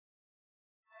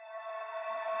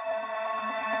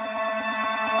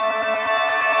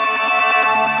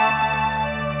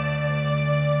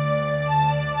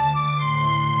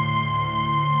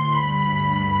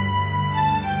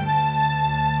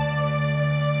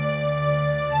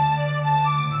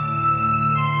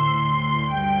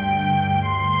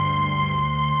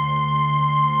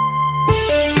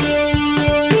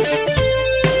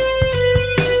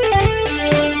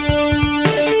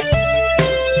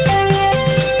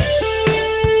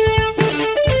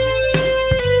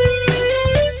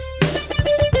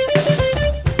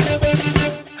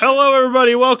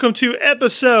everybody. Welcome to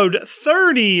episode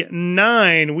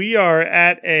 39. We are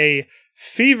at a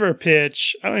fever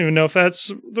pitch. I don't even know if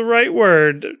that's the right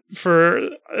word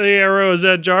for the Arrow's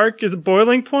Edge arc. Is it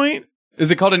boiling point? Is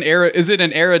it called an era? Is it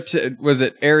an era? Was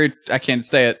it era? I can't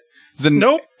say it. Is it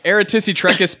Nope.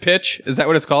 Eratissy pitch? Is that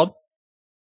what it's called?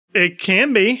 It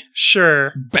can be.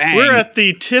 Sure. Bang. We're at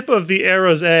the tip of the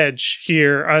Arrow's Edge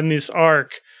here on this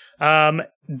arc.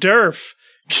 Durf,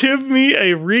 give me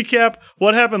a recap.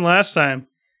 What happened last time?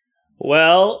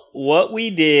 Well, what we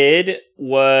did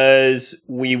was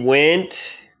we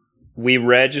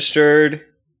registered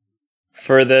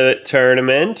for the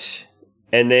tournament,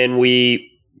 and then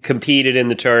we competed in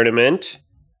the tournament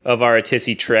of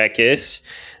Eratissy Trekkus.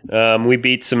 We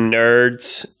beat some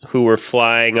nerds who were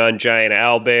flying on giant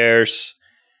owlbears,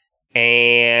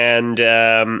 and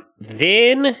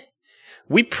then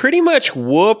we pretty much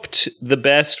whooped the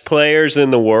best players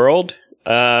in the world.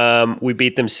 We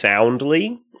beat them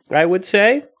soundly, I would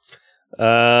say.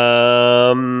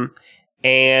 And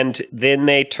then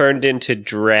they turned into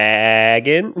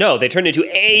dragon. No, they turned into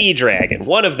a dragon.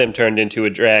 One of them turned into a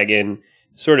dragon,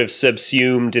 sort of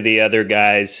subsumed the other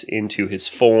guys into his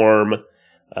form.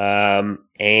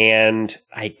 And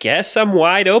I guess I'm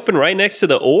wide open right next to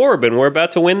the orb, and we're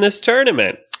about to win this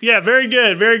tournament. Yeah, very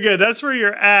good, very good. That's where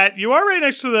you're at. You are right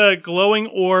next to the glowing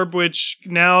orb, which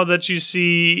now that you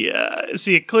see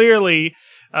it clearly,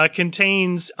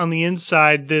 contains on the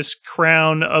inside this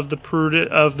crown of the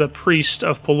priest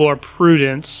of Pelor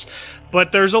Prudence.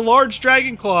 But there's a large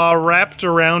dragon claw wrapped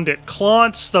around it.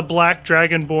 Clance, the black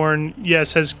dragonborn,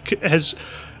 yes, has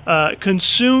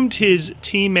consumed his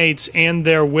teammates and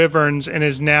their wyverns, and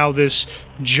is now this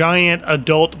giant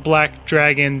adult black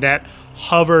dragon that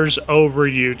hovers over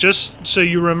you. Just so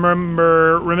you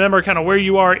remember kind of where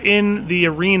you are in the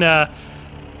arena.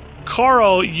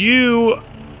 Carl, you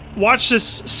watch this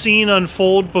scene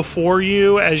unfold before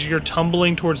you as you're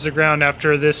tumbling towards the ground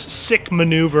after this sick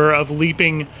maneuver of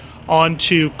leaping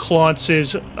onto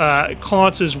Clance's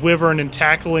wyvern and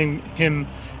tackling him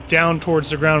down towards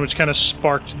the ground, which kind of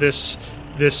sparked this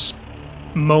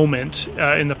moment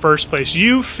in the first place.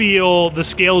 You feel the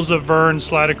scales of Vern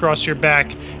slide across your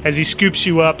back as he scoops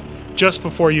you up just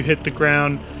before you hit the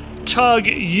ground. Tug,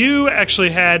 you actually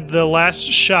had the last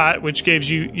shot, which gave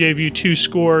you 2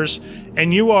 scores,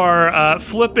 and you are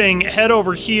flipping head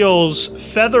over heels,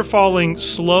 feather falling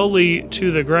slowly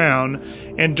to the ground.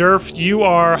 And Durf, you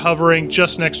are hovering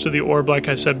just next to the orb, like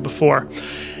I said before.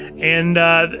 And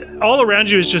all around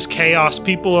you is just chaos.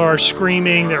 People are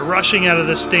screaming. They're rushing out of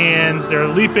the stands. They're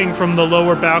leaping from the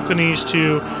lower balconies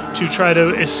to try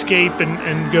to escape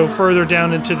and go further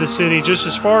down into the city, just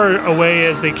as far away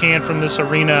as they can from this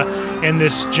arena and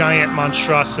this giant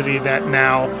monstrosity that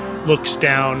now looks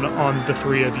down on the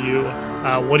three of you.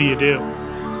 What do you do?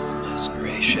 Goodness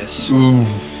gracious.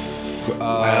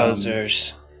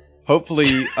 Wowzers.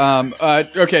 Hopefully,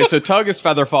 okay, so Tug is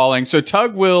feather falling. So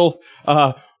Tug will...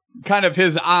 kind of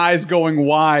his eyes going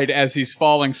wide as he's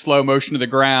falling slow motion to the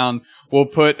ground, will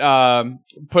put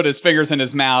his fingers in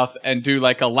his mouth and do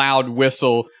like a loud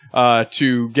whistle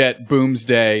to get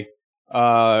Boomsday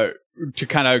to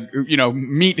kind of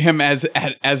meet him as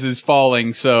is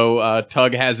falling. So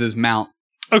Tug has his mount.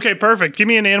 Okay, perfect. Give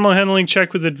me an animal handling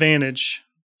check with advantage.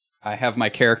 I have my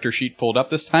character sheet pulled up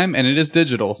this time, and it is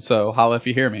digital. So holla if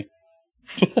you hear me.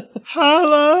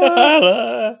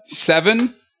 Holla.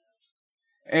 7.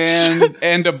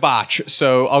 And a botch,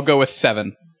 so I'll go with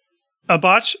 7. A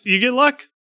botch? You get luck?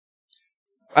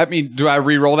 I mean, do I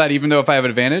re-roll that even though if I have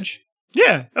an advantage?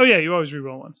 Yeah. Oh yeah, you always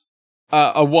re-roll ones.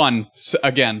 A 1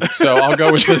 again, so I'll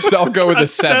go with this. I'll go with a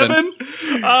 7.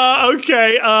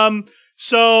 Okay.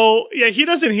 So yeah, he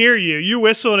doesn't hear you. You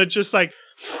whistle and it's just like.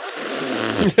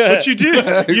 But you do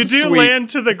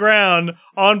land to the ground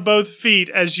on both feet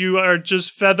as you are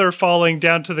just feather falling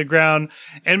down to the ground.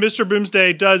 And Mr.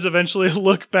 Boomsday does eventually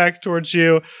look back towards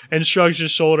you and shrugs his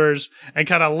shoulders and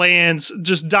kind of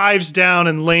dives down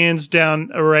and lands down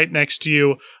right next to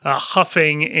you,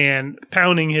 huffing and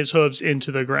pounding his hooves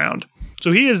into the ground.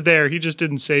 So he is there. He just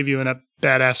didn't save you in a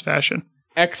badass fashion.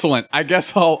 Excellent. I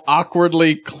guess I'll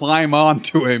awkwardly climb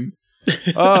onto him.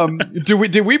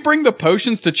 Did we bring the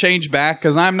potions to change back?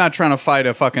 Because I'm not trying to fight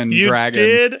a fucking dragon.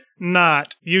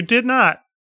 You did not.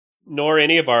 Nor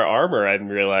any of our armor, I'm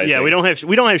realizing. Yeah, we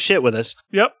don't have shit with us.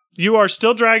 Yep. You are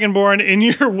still Dragonborn in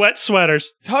your wet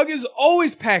sweaters. Tug is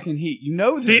always packing heat. You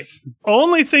know this. The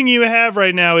only thing you have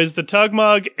right now is the Tug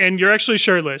mug, and you're actually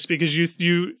shirtless because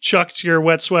you chucked your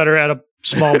wet sweater at a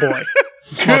small boy,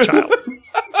 small child.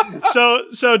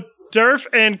 So Durf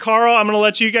and Carl, I'm going to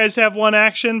let you guys have one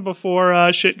action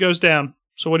before shit goes down.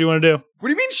 So what do you want to do? What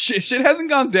do you mean shit hasn't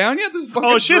gone down yet? This fucking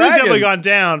Oh, shit dragon. has definitely gone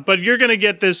down, but you're going to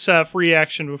get this free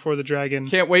action before the dragon.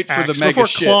 Can't wait for acts. the mega before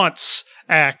shit. Clonts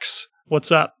acts.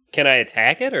 What's up? Can I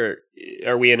attack it, or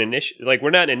are we in initiative? Like, we're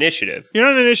not in initiative. You're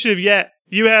not in initiative yet.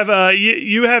 You have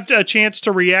you have a chance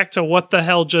to react to what the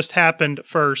hell just happened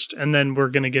first, and then we're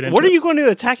going to get into What are it. you going to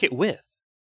attack it with?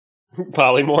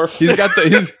 Polymorph. He's got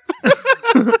the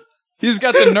he's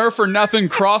got the nerf or nothing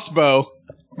crossbow.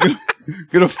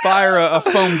 Gonna fire a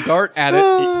foam dart at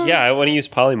it. Yeah, I want to use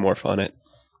polymorph on it.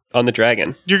 On the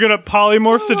dragon. You're going to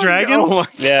polymorph the dragon? Oh my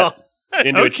Yeah.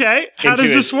 Into Okay. How into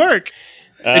does this work?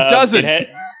 It doesn't. It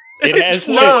has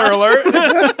Spoiler alert.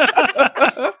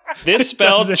 This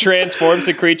spell doesn't. transforms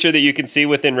a creature that you can see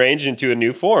within range into a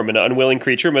new form. An unwilling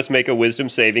creature must make a wisdom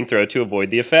saving throw to avoid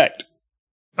the effect.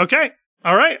 Okay.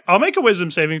 All right. I'll make a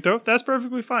wisdom saving throw. That's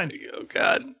perfectly fine. Oh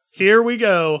God. Here we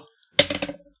go.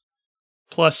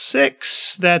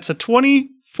 +6. That's a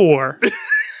 24.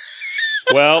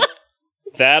 Well,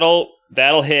 that'll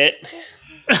hit.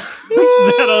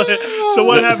 That'll hit. So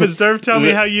what happens, Derv? Tell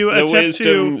me how you The attempt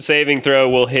wisdom saving throw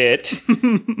will hit,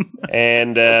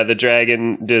 and the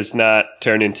dragon does not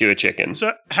turn into a chicken.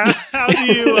 So how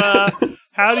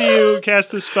do you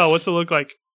cast this spell? What's it look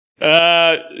like?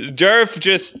 Durf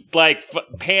just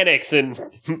panics and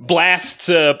blasts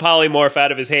a polymorph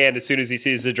out of his hand as soon as he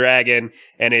sees the dragon,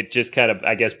 and it just kind of,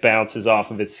 I guess, bounces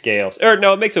off of its scales. Or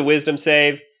no, it makes a wisdom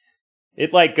save.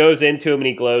 It goes into him and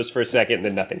he glows for a second, and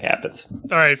then nothing happens.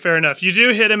 All right, fair enough. You do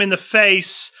hit him in the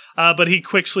face, but he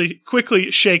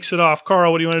quickly shakes it off.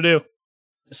 Carl, what do you want to do?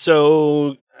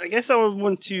 So I guess I would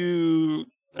want to.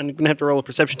 I'm going to have to roll a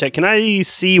perception check. Can I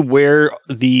see where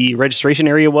the registration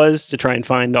area was to try and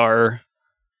find our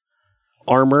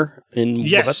armor and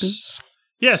Yes. weapons?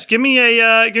 Yes, give me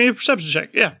a perception check.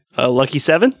 Yeah. Lucky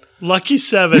 7? Lucky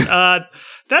 7.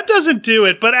 That doesn't do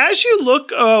it. But as you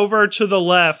look over to the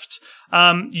left,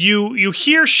 you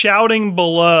hear shouting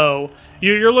below.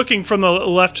 You're looking from the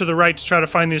left to the right to try to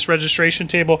find this registration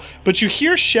table, but you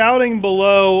hear shouting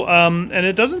below, and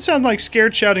it doesn't sound like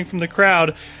scared shouting from the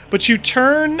crowd, but you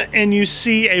turn and you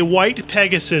see a white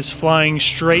Pegasus flying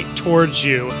straight towards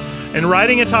you. And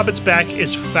riding atop its back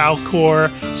is Falcor.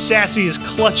 Sassy is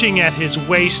clutching at his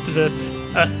waist,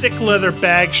 a thick leather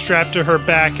bag strapped to her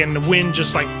back, and the wind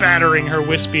just battering her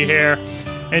wispy hair.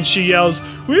 And she yells,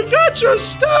 "We've got your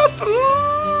stuff!"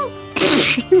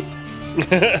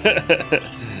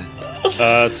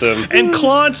 Awesome. And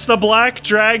Clonts the Black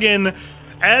Dragon,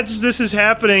 as this is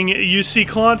happening, you see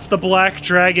Clonts the Black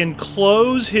Dragon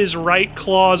close his right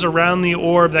claws around the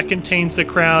orb that contains the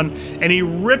crown, and he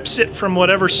rips it from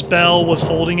whatever spell was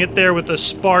holding it there with a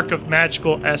spark of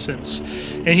magical essence.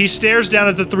 And he stares down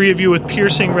at the three of you with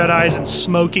piercing red eyes and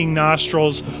smoking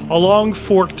nostrils, a long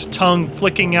forked tongue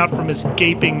flicking out from his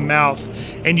gaping mouth.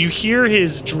 And you hear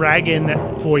his dragon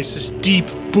voice, this deep,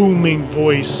 booming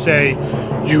voice, say,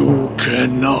 "You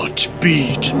cannot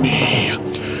beat me.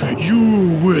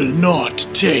 You will not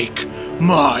take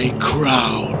my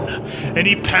crown." And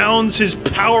he pounds his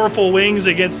powerful wings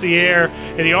against the air,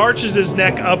 and he arches his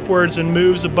neck upwards and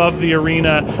moves above the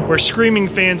arena, where screaming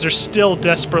fans are still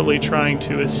desperately trying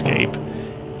to escape.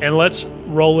 And let's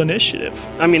roll initiative.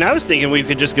 I mean, I was thinking we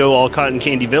could just go all Cotton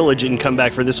Candy Village and come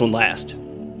back for this one last.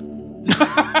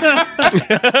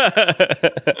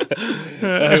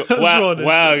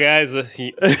 Wow, guys.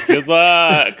 Good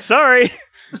luck. Sorry.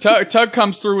 Tug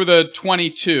comes through with a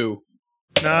 22.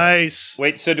 Nice.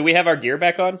 Wait, so do we have our gear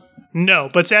back on? No,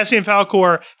 but Sassy and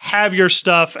Falcor have your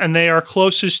stuff, and they are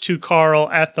closest to Carl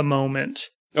at the moment.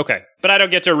 Okay. But I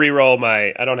don't get to re-roll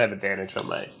I don't have advantage on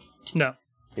my No.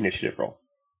 initiative roll.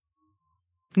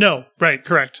 No, right,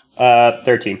 correct.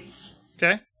 13.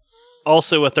 Okay.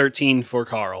 Also a 13 for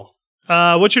Carl.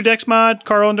 What's your dex mod,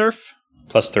 Carl and Durf?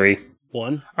 +3.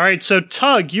 1. All right, so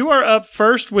Tug, you are up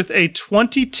first with a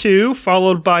 22,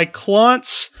 followed by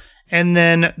Clonts, and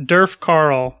then Durf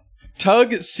Carl.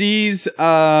 Tug sees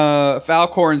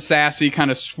Falcor and Sassy kind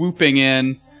of swooping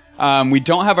in. We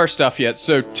don't have our stuff yet,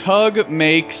 so Tug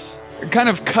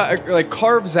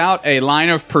carves out a line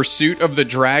of pursuit of the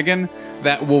dragon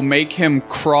that will make him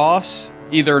cross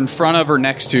either in front of or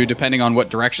next to, depending on what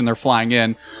direction they're flying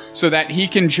in, so that he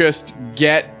can just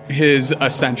get his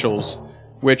essentials,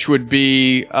 which would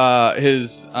be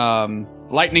his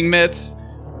lightning mitts.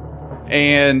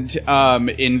 And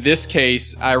in this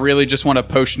case, I really just want a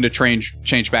potion to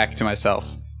change back to myself.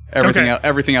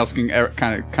 Everything else can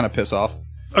kind of piss off.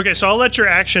 Okay, so I'll let your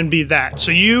action be that.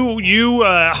 So you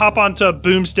hop onto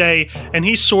Boomsday, and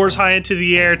he soars high into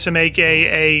the air to make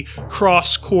a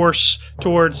cross course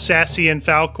towards Sassy and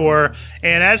Falcor.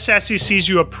 And as Sassy sees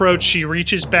you approach, she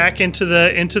reaches back into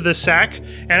the sack,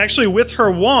 and actually with her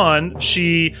wand,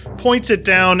 she points it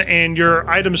down, and your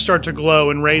items start to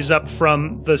glow and raise up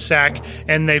from the sack,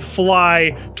 and they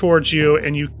fly towards you,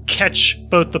 and you catch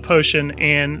both the potion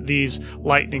and these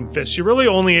lightning fists. You're really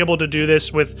only able to do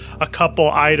this with a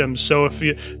couple items, so if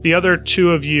the other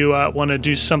two of you want to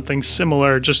do something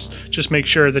similar, just make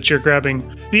sure that you're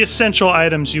grabbing the essential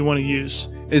items you want to use.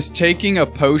 Is taking a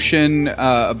potion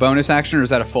a bonus action, or is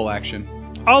that a full action?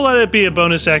 I'll let it be a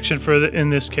bonus action in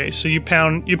this case. So you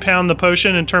pound the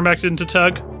potion and turn back into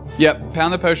Tug. Yep,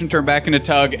 pound the potion, turn back into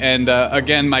Tug, and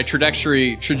again, my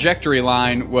trajectory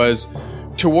line was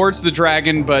towards the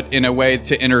dragon, but in a way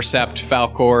to intercept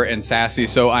Falcor and Sassy,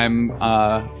 so I'm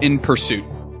in pursuit.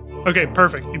 Okay,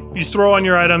 perfect. You throw on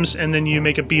your items, and then you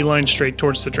make a beeline straight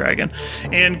towards the dragon.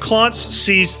 And Klontz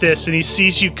sees this, and he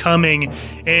sees you coming,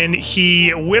 and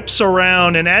he whips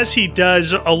around, and as he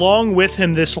does, along with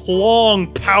him, this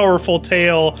long, powerful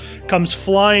tail comes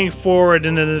flying forward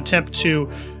in an attempt to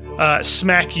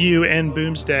smack you and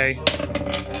Boomsday.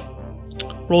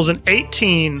 Rolls an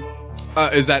 18.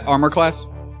 Is that armor class?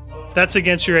 That's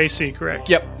against your AC, correct?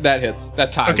 Yep, that hits.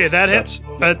 That ties. Okay, that hits.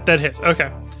 That hits.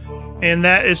 Okay. And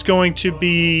that is going to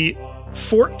be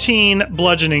 14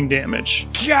 bludgeoning damage.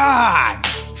 God!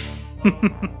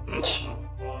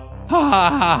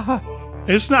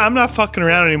 I'm not fucking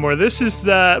around anymore. This is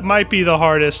might be the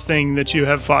hardest thing that you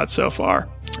have fought so far.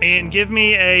 And give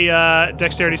me a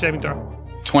dexterity saving throw.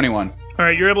 21. All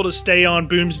right, you're able to stay on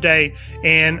Boomsday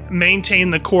and maintain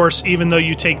the course even though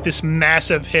you take this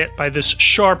massive hit by this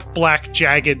sharp, black,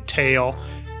 jagged tail.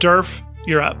 Durf,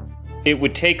 you're up. It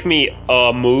would take me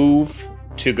a move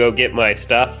to go get my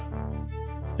stuff.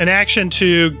 An action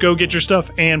to go get your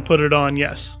stuff and put it on,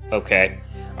 yes. Okay.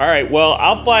 All right, well,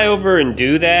 I'll fly over and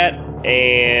do that,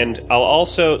 and I'll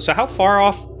also... So how far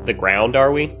off the ground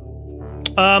are we?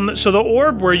 So the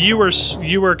orb where you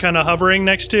were kind of hovering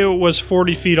next to was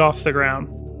 40 feet off the ground.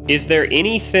 Is there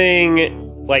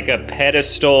anything like a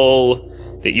pedestal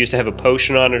that used to have a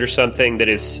potion on it or something that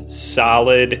is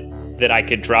solid that I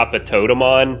could drop a totem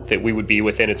on that we would be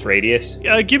within its radius?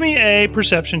 Give me a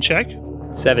perception check.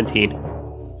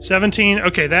 17. 17.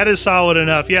 Okay, that is solid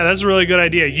enough. Yeah, that's a really good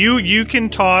idea. You can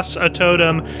toss a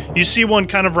totem. You see one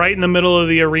kind of right in the middle of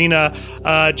the arena,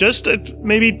 just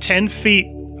maybe 10 feet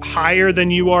higher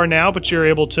than you are now, but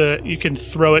you can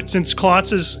throw it. Since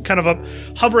Klontz is kind of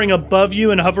hovering above you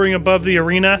and hovering above the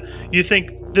arena, you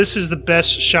think this is the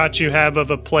best shot you have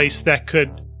of a place that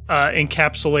could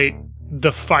encapsulate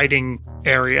the fighting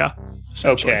area.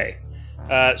 Okay.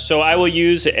 So I will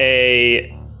use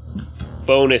a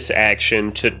bonus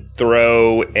action to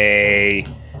throw a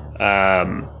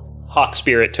Hawk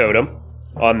Spirit totem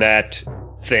on that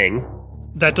thing.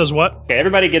 That does what? Okay,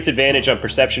 everybody gets advantage on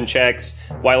perception checks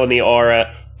while in the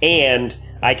aura, and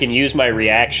I can use my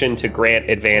reaction to grant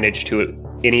advantage to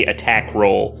any attack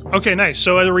roll. Okay, nice.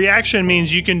 So a reaction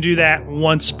means you can do that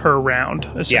once per round,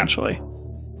 essentially.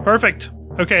 Yeah. Perfect.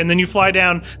 Okay, and then you fly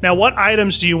down. Now, what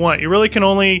items do you want? You really can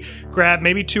only grab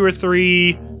maybe 2 or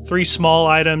 3 small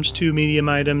items, 2 medium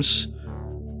items.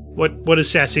 What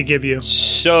does Sassy give you?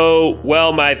 So,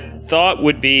 well, my thought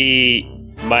would be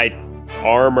my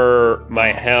armor,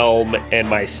 my helm, and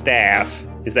my staff.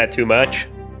 Is that too much?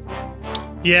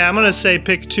 Yeah, I'm going to say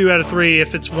pick 2 out of 3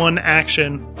 if it's one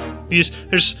action.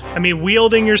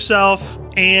 Wielding yourself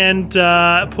and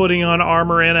putting on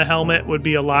armor and a helmet would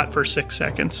be a lot for 6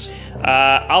 seconds.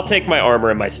 I'll take my armor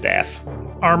and my staff.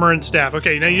 Armor and staff.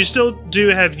 Okay, now you still do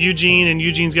have Eugene, and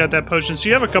Eugene's got that potion, so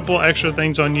you have a couple extra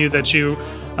things on you that you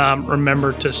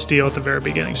remember to steal at the very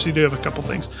beginning, so you do have a couple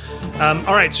things.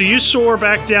 All right, so you soar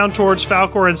back down towards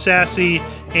Falcor and Sassy,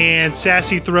 and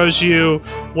Sassy throws you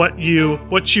what you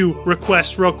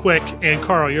request real quick, and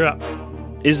Carl, you're up.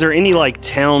 Is there any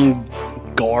town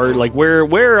guard?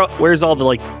 Where's all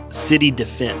the city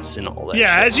defense and all that?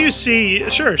 Yeah, shit? as you see,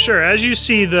 sure. As you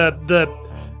see the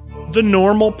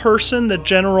normal person, the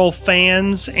general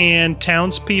fans and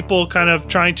townspeople kind of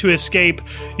trying to escape,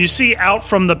 you see out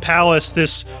from the palace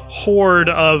this horde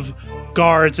of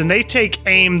guards, and they take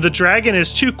aim. The dragon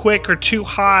is too quick or too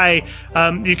high.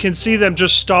 You can see them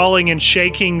just stalling and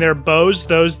shaking their bows,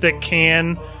 those that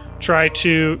can try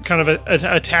to kind of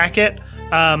attack it.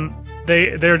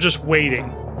 They're just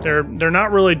waiting. They're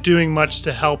not really doing much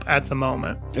to help at the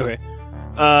moment. Okay.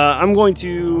 I'm going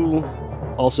to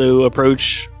also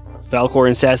approach Falcor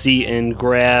and Sassy and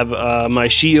grab my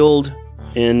shield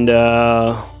and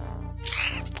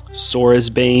Sora's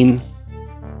Bane.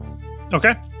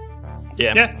 Okay.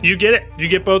 Yeah, you get it. You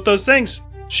get both those things.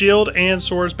 Shield and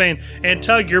Sora's Bane. And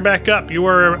Tug, you're back up. You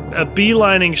are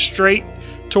beelining straight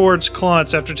towards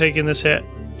Klontz after taking this hit.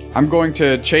 I'm going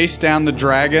to chase down the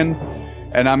dragon,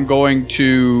 and I'm going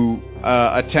to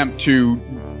attempt to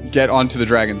get onto the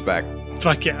dragon's back.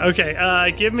 Fuck yeah.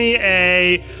 Okay. Give me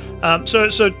a...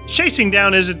 So chasing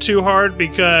down isn't too hard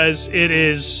because it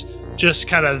is just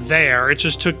kind of there. It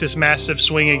just took this massive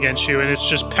swing against you, and it's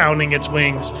just pounding its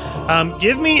wings.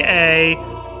 Give me a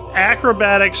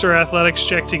acrobatics or athletics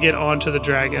check to get onto the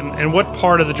dragon. And what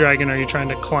part of the dragon are you trying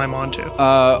to climb onto?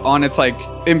 On its, like,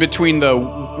 in between the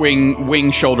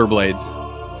wing shoulder blades.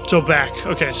 So back.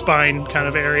 Okay, spine kind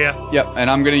of area. Yep, and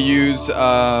I'm going to use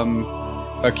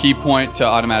a key point to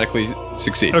automatically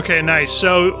succeed. Okay, nice.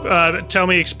 So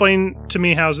explain to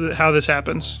me how this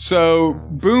happens. So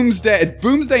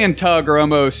Boomsday and Tug are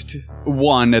almost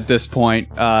one at this point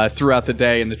throughout the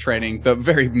day in the training, the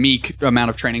very meek amount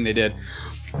of training they did.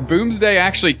 Boomsday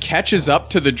actually catches up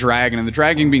to the dragon, and the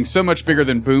dragon being so much bigger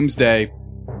than Boomsday,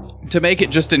 to make it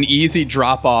just an easy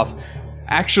drop-off,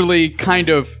 actually kind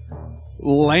of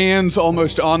lands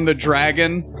almost on the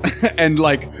dragon and,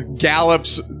 like,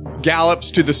 gallops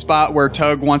to the spot where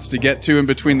Tug wants to get to in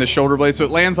between the shoulder blades. So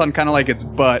it lands on kind of like its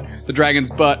butt, the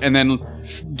dragon's butt, and then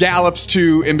gallops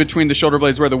to in between the shoulder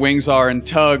blades where the wings are, and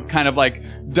Tug kind of like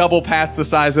double pats the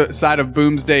side of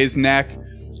Boomsday's neck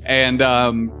and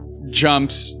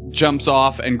jumps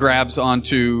off and grabs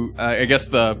onto, I guess,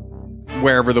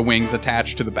 wherever the wings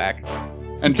attach to the back.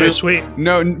 And Okay, sweet.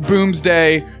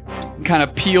 Boomsday kind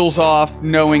of peels off,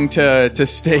 knowing to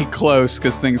stay close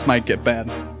because things might get bad.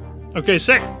 Okay,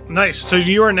 sick. Nice. So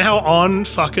you are now on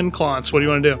fucking Klontz. What do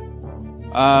you want to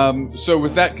do? So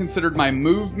was that considered my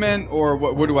movement, or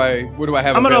what do I have? I'm going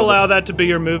to available? allow that to be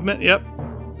your movement. Yep.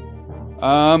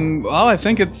 Well, I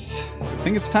think it's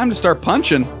time to start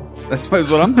punching. That's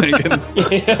what I'm thinking.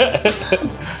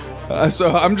 So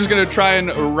I'm just gonna try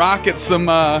and rocket some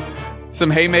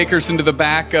haymakers into the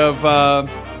back of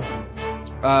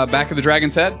the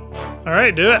dragon's head. All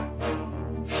right, do it.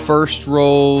 First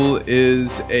roll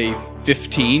is a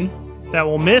 15. That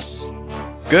will miss.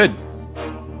 Good.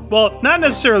 Well, not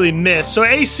necessarily miss. So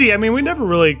AC, I mean, we never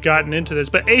really gotten into this,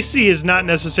 but AC is not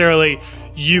necessarily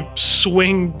you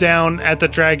swing down at the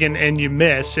dragon and you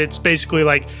miss. It's basically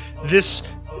like this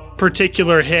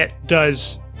particular hit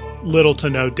does little to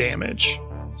no damage,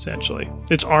 essentially.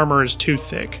 Its armor is too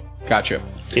thick. Gotcha.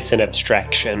 It's an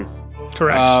abstraction.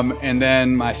 Correct. And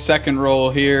then my second roll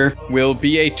here will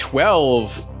be a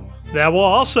 12. That will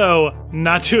also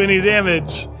not do any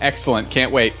damage. Excellent.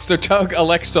 Can't wait. So Tug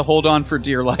elects to hold on for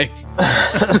dear life.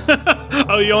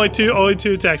 Oh, you only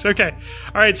two attacks. Okay.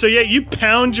 All right. So yeah, you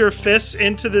pound your fists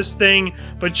into this thing,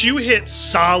 but you hit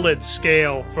solid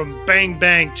scale from bang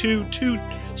bang, two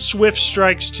swift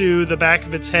strikes to the back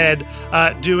of its head,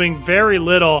 doing very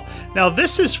little. Now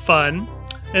this is fun.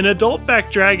 An adult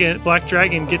black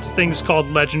dragon gets things called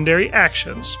legendary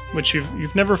actions, which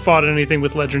you've never fought anything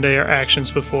with legendary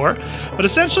actions before. But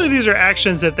essentially these are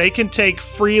actions that they can take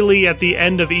freely at the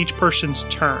end of each person's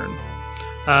turn.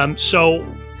 So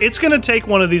it's going to take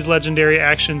one of these legendary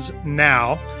actions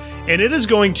now, and it is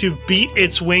going to beat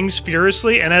its wings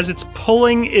furiously, and as it's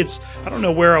pulling its, I don't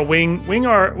know where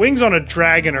wings on a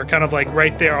dragon are kind of like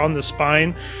right there on the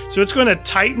spine, so it's going to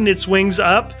tighten its wings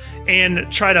up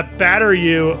and try to batter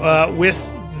you with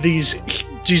these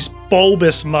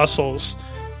bulbous muscles.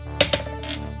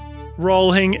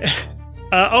 Rolling.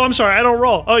 I'm sorry, I don't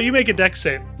roll. Oh, you make a dex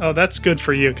save. Oh, that's good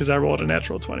for you because I rolled a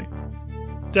natural 20.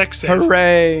 Dex save.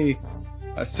 Hooray!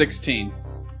 A 16.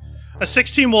 A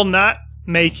 16 will not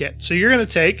make it. So you're going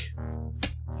to take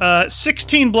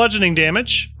 16 bludgeoning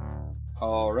damage.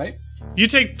 All right. You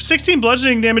take 16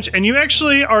 bludgeoning damage, and you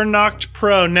actually are knocked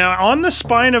prone. Now, on the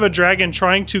spine of a dragon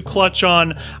trying to clutch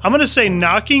on, I'm going to say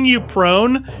knocking you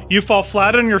prone, you fall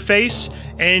flat on your face,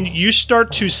 and you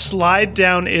start to slide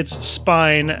down its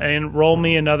spine. And roll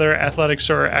me another athletics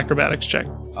or acrobatics check.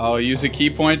 I'll use a key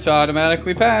point to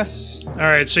automatically pass. All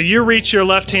right, so you reach your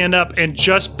left hand up and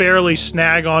just barely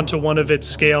snag onto one of its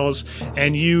scales,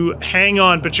 and you hang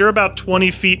on, but you're about 20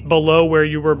 feet below where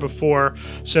you were before,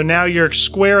 so now you're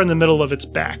square in the middle of its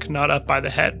back, not up by the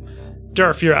head.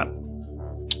 Durf, you're up.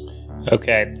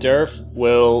 Okay, Durf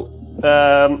will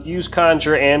use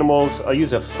Conjure Animals. I'll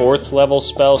use a 4th level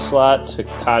spell slot to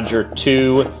conjure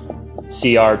 2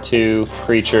 CR2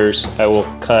 creatures. I will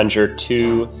conjure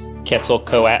 2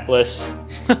 Quetzalcoatlus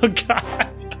Oh, God.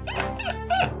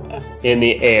 in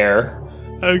the air.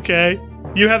 Okay.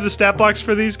 You have the stat blocks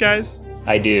for these guys?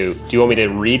 I do. Do you want me to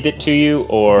read it to you,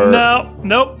 or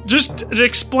Nope. Just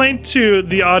explain to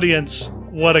the audience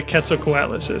what a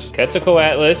Quetzalcoatlus is.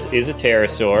 Quetzalcoatlus is a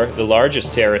pterosaur, the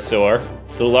largest pterosaur,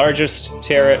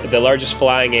 the largest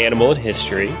flying animal in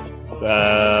history.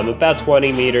 About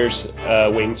 20 meters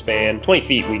wingspan, 20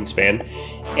 feet wingspan,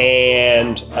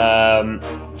 and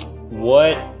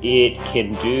what it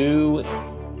can do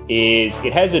is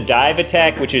it has a dive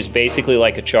attack, which is basically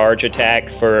like a charge attack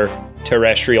for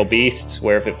terrestrial beasts,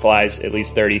 where if it flies at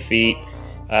least 30 feet,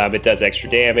 it does extra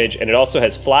damage. And it also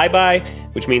has flyby,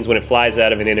 which means when it flies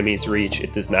out of an enemy's reach,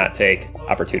 it does not take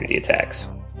opportunity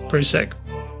attacks. Pretty sick.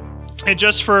 And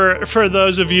just for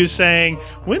those of you saying,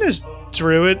 when has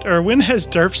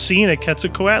Durf seen a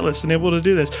Quetzalcoatlus and able to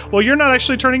do this? Well, you're not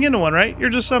actually turning into one, right? You're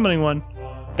just summoning one.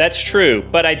 That's true,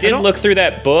 but I did look through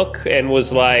that book and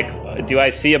was like, do I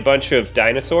see a bunch of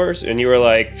dinosaurs? And you were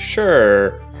like,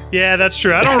 sure. Yeah, that's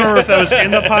true. I don't remember if that was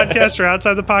in the podcast or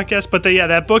outside the podcast, but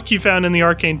that book you found in the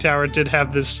Arcane Tower did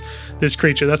have this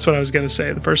creature. That's what I was going to say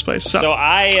in the first place. So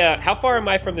how far am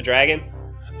I from the dragon?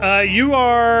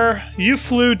 You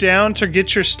flew down to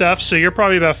get your stuff, so you're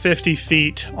probably about 50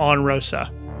 feet on Rosa,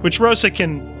 which Rosa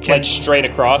can like straight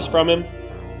across from him?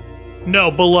 No,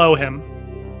 below him.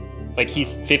 Like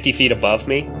he's 50 feet above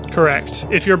me? Correct.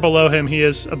 If you're below him, he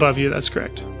is above you. That's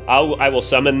correct. I will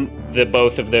summon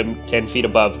both of them 10 feet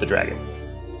above the dragon.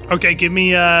 Okay, give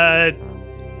me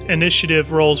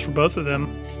initiative rolls for both of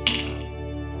them.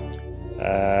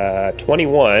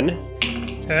 21.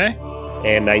 Okay.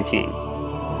 And 19.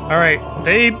 All right.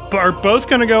 They are both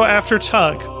going to go after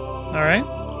Tug. All right.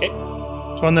 Okay.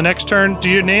 So on the next turn, do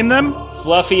you name them?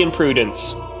 Fluffy and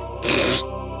Prudence.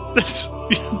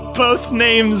 Both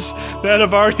names that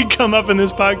have already come up in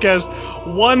this podcast.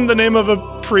 One, the name of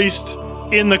a priest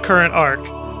in the current arc.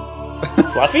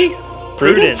 Fluffy?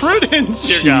 Prudence.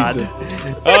 Dear God.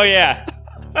 Oh, yeah.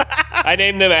 I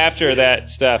named them after that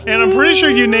stuff. And I'm pretty sure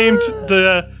you named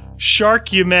the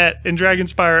shark you met in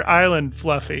Dragonspire Island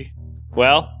Fluffy.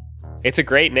 Well, it's a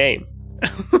great name.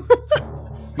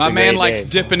 My man likes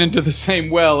dipping into the same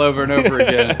well over and over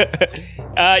again.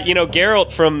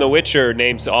 Geralt from The Witcher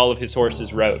names all of his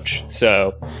horses Roach,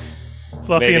 so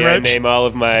Fluffy maybe and Roach? I name all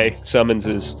of my summons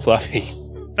as Fluffy.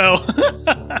 Oh.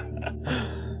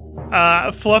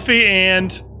 Fluffy,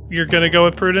 and you're going to go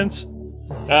with Prudence?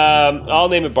 I'll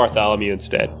name it Bartholomew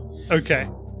instead. Okay.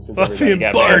 Since Fluffy and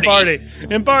Barty.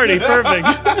 And Barty, perfect.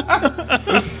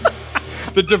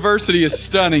 The diversity is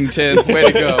stunning, Tiz.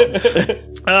 Way to go.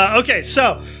 Okay,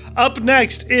 so up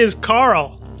next is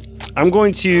Carl. I'm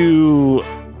going to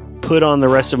put on the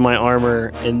rest of my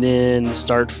armor and then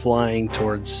start flying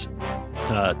towards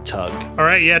Tug. All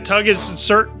right, yeah, Tug is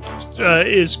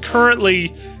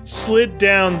currently slid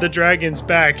down the dragon's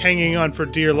back, hanging on for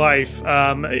dear life.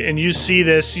 And you see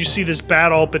this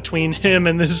battle between him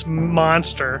and this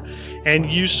monster,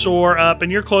 and you soar up,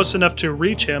 and you're close enough to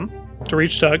reach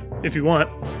Tug if you want.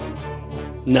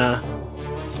 Nah.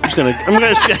 Okay. I'm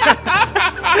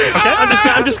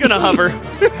just gonna hover.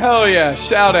 go. Hell yeah,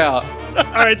 shout out.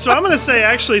 All right, so I'm going to say,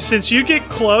 actually, since you get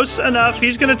close enough,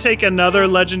 he's going to take another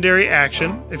legendary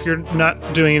action if you're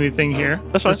not doing anything here.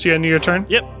 That's fine. That's the end of your turn?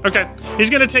 Yep. Okay. He's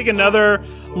going to take another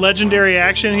legendary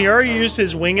action. He already used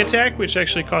his wing attack, which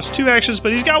actually costs 2 actions,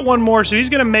 but he's got one more, so he's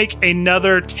going to make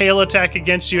another tail attack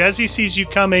against you. As he sees you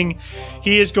coming,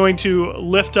 he is going to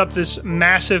lift up this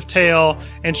massive tail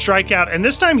and strike out, and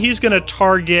this time he's going to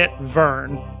target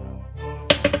Vern.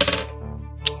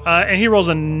 And he rolls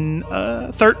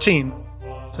a 13.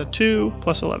 So 2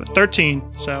 plus 11.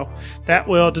 13. So that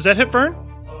will... Does that hit Vern?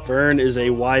 Vern is a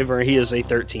wyvern. He is a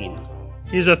 13.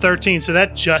 He's a 13, so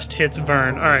that just hits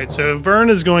Vern. All right, so Vern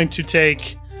is going to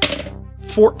take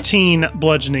 14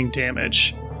 bludgeoning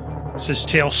damage. So his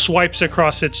tail swipes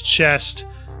across its chest,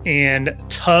 and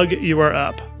Tug, you are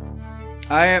up.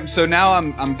 I am. So now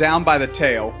I'm down by the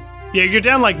tail. Yeah, you're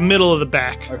down like middle of the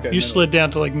back. Okay, you middle. slid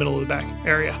down to like middle of the back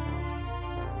area.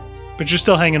 But you're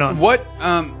still hanging on. What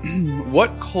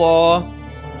claw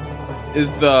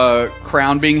is the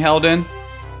crown being held in?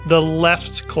 The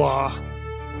left claw.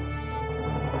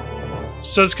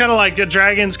 So it's kind of like a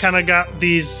dragon's kind of got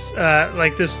these,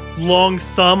 like this long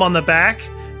thumb on the back,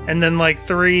 and then like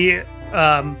 3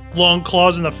 long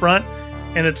claws in the front,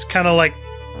 and it's kind of like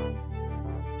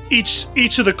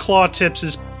each of the claw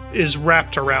tips is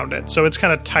wrapped around it, so it's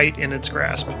kind of tight in its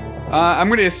grasp. I'm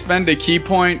going to spend a key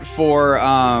point for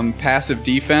passive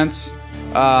defense.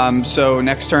 So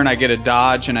next turn I get a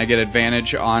dodge and I get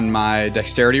advantage on my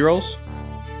dexterity rolls.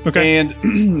 Okay.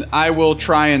 And I will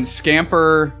try and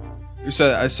scamper.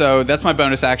 So that's my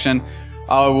bonus action.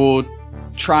 I will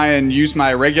try and use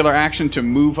my regular action to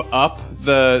move up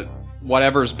the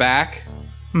whatever's back.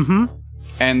 Mm-hmm.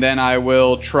 And then I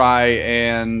will try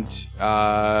and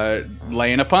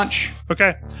lay in a punch.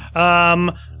 Okay.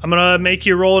 I'm gonna make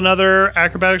you roll another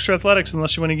acrobatics or athletics,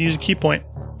 unless you want to use a key point.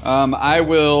 I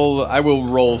will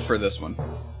roll for this one.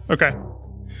 Okay.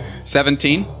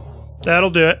 17.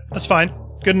 That'll do it. That's fine.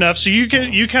 Good enough. So you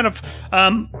kind of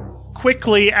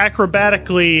quickly,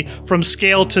 acrobatically, from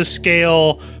scale to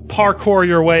scale, parkour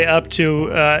your way up to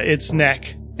its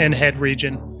neck and head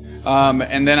region.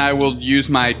 And then I will use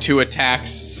my 2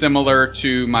 attacks similar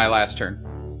to my last turn.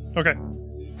 Okay.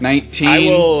 19. I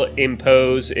will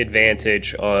impose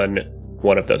advantage on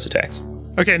one of those attacks.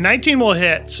 Okay, 19 will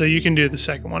hit, so you can do the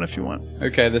second one if you want.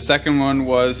 Okay, the second one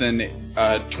was an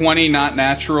 20 not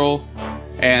natural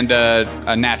and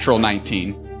a natural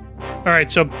 19. All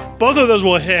right, so both of those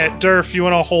will hit. Durf, you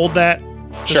want to hold that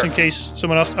just Sure. in case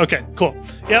someone else... Okay, cool.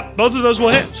 Yep, both of those will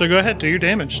hit, so go ahead, do your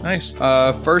damage. Nice.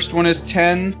 First one is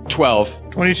 10,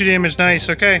 12. 22 damage, nice,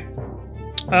 okay.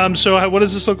 So what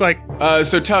does this look like?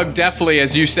 So Tug definitely,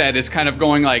 as you said, is kind of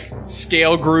going like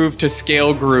scale groove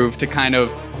to kind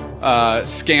of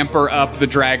scamper up the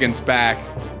dragon's back.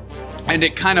 And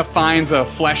it kind of finds a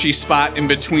fleshy spot in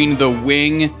between the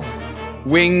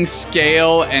wing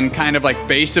scale and kind of like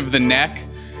base of the neck.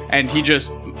 And he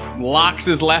just locks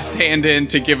his left hand in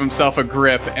to give himself a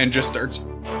grip and just starts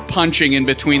punching in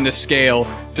between the scale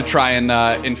to try and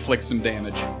inflict some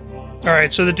damage. All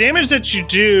right, so the damage that you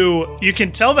do, you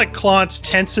can tell that Klontz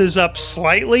tenses up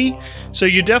slightly, so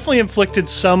you definitely inflicted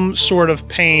some sort of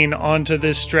pain onto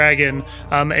this dragon,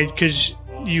 because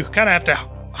you kind of have to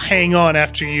hang on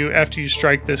after you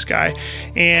strike this guy.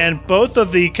 And both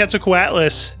of the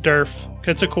Quetzalcoatlus, they're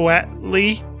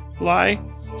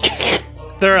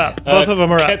up. Both of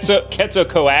them are up.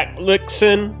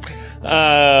 Quetzalcoatlixen,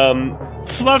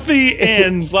 Fluffy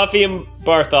and Fluffy and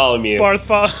Bartholomew.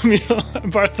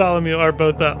 Bartholomew are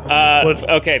both up.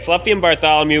 Okay, Fluffy and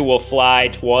Bartholomew will fly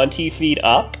 20 feet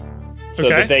up so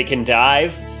Okay. that they can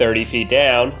dive 30 feet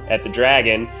down at the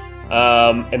dragon.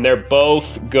 And they're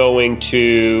both going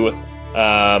to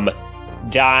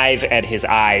dive at his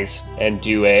eyes and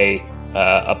do a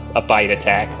bite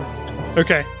attack.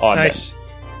 Okay, on nice. them.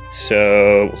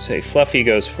 So we'll say Fluffy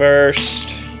goes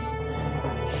first.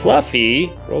 Fluffy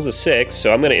rolls a 6,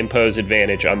 so I'm going to impose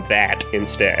advantage on that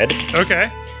instead. Okay,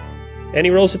 And he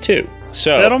rolls a 2.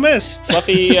 So that'll miss.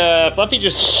 Fluffy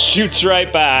just shoots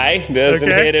right by, doesn't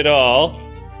Okay. hit at all.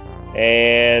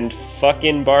 And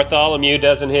fucking Bartholomew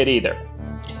doesn't hit either.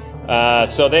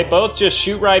 So they both just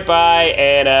shoot right by,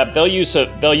 and they'll use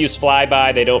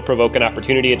flyby. They don't provoke an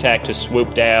opportunity attack to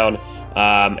swoop down.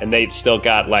 And they've still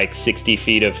got like 50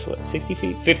 feet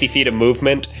of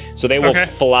movement. So they will Okay.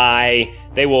 fly.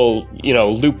 They will,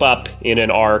 loop up in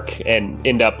an arc and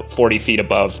end up 40 feet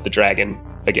above the dragon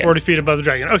again. 40 feet above the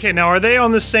dragon. Okay, now are they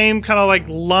on the same kind of like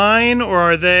line,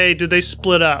 or did they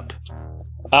split up?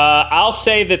 I'll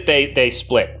say that they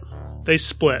split. They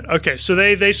split. Okay, so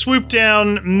they swoop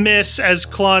down, miss as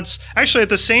Klontz. Actually, at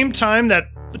the same time that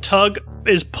Tug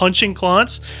is punching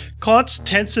Klontz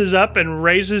tenses up and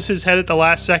raises his head at the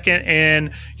last second,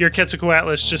 and your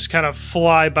Quetzalcoatlus just kind of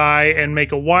fly by and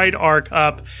make a wide arc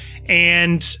up.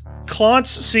 And Klontz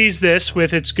sees this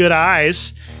with its good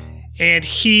eyes, and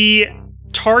he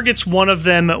targets one of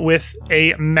them with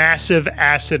a massive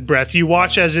acid breath. You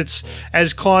watch as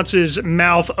Klontz's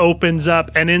mouth opens up,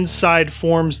 and inside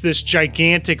forms this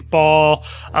gigantic ball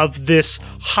of this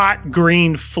hot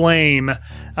green flame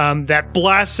that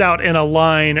blasts out in a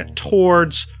line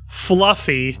towards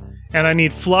Fluffy. And I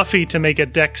need Fluffy to make a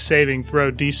dex saving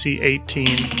throw, DC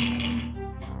 18.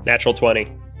 Natural 20.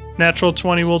 Natural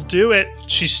 20 will do it.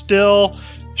 She still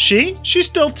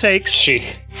takes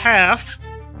half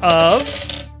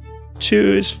of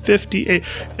 2 is 58.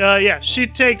 She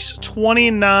takes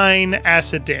 29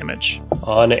 acid damage.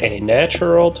 On a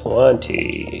natural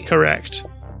 20. Correct.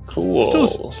 Cool.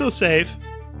 Still save.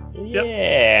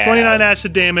 Yeah. 29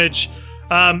 acid damage.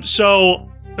 So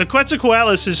the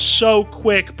Quetzalcoatlus is so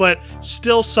quick, but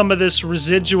still some of this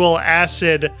residual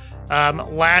acid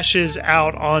lashes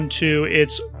out onto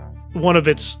one of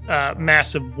its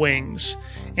massive wings.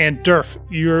 And Durf,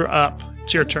 you're up.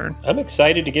 It's your turn. I'm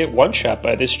excited to get one shot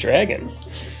by this dragon.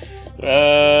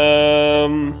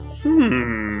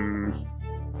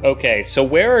 Okay, so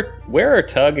where are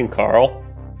Tug and Carl?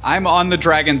 I'm on the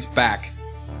dragon's back.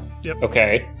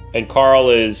 Okay, and Carl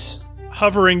is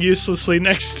Hovering uselessly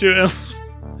next to him.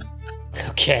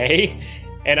 okay,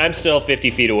 and I'm still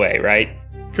 50 feet away, right?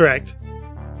 Correct.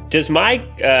 Does my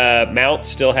mount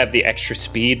still have the extra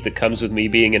speed that comes with me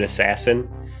being an assassin?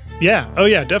 Yeah. Oh,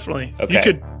 yeah, definitely.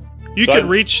 Okay. You So could I'm-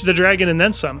 reach the dragon and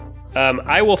then some.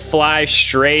 I will fly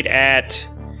straight at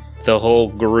the whole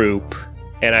group,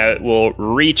 and I will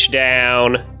reach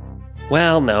down.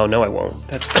 Well, no, I won't.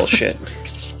 That's bullshit.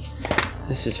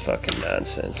 This is fucking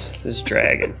nonsense. This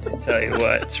dragon. I'll tell you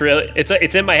what.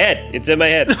 It's in my head. It's in my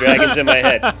head. The dragon's in my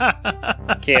head.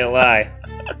 Can't lie.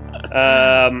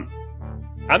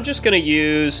 I'm just gonna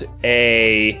use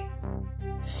a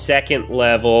second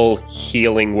level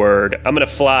healing word. I'm gonna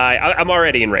fly. I'm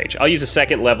already in range. I'll use a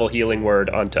second level healing word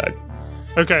on Tug.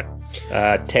 Okay.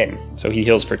 10. So he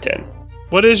heals for 10.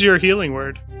 What is your healing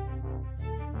word?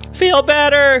 Feel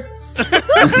better.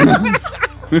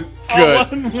 Good. All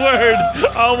one word.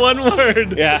 All one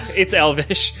word. Yeah, it's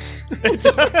Elvish. All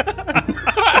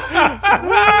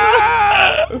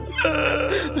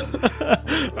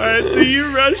right, so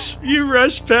you rush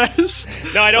past.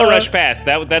 No, I don't rush past.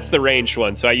 That's the ranged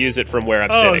one, so I use it from where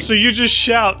I'm sitting. Oh, so you just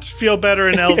shout, "Feel better"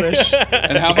 in Elvish.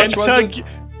 And how much And was Tug, it?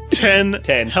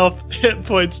 10 health hit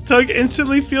points. Tug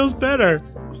instantly feels better.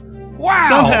 Wow!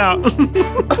 Somehow.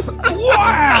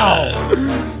 Wow!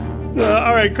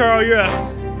 All right, Carl, you're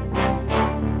up.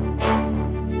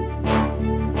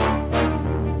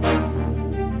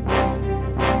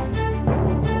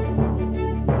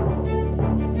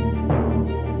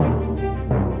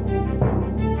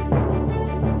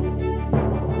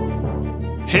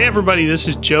 Hey everybody, this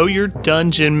is Joe, your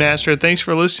Dungeon Master. Thanks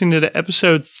for listening to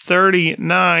episode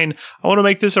 39. I want to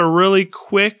make this a really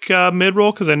quick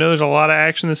mid-roll because I know there's a lot of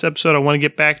action in this episode. I want to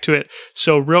get back to it.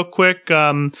 So real quick,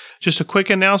 just a quick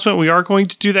announcement. We are going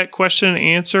to do that question and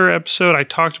answer episode I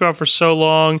talked about for so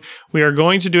long. We are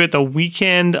going to do it the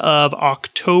weekend of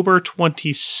October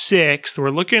 26th. We're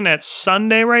looking at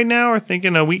Sunday right now. We're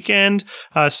thinking a weekend.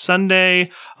 Sunday,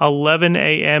 11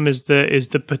 a.m. is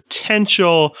the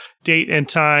potential date and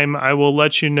time. I will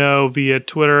let you know via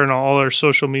Twitter and all our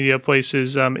social media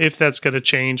places if that's going to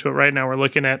change. But right now we're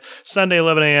looking at Sunday,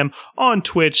 11 a.m. on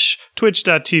Twitch,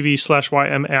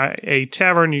 twitch.tv/YMIA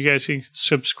Tavern. You guys can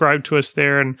subscribe to us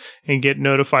there and get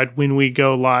notified when we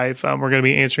go live. We're going to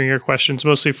be answering your questions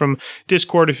mostly from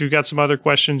Discord. If you've got some other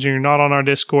questions and you're not on our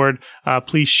Discord,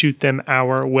 please shoot them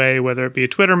our way, whether it be a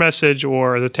Twitter message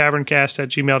or the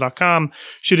taverncast@gmail.com.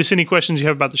 Shoot us any questions you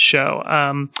have about the show.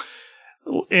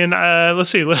 And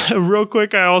let's see, real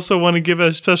quick, I also want to give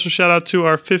a special shout out to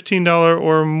our $15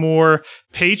 or more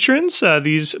patrons.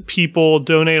 These people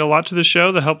donate a lot to the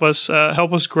show to help us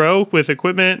grow with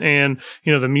equipment and,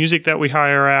 the music that we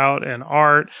hire out and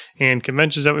art and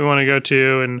conventions that we want to go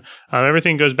to. And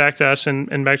everything goes back to us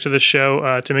and back to the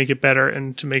show to make it better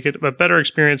and to make it a better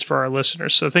experience for our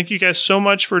listeners. So thank you guys so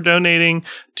much for donating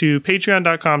to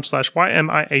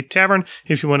patreon.com/YMIA Tavern.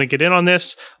 If you want to get in on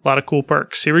this, a lot of cool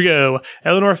perks. Here we go.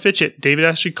 Eleanor Fitchett, David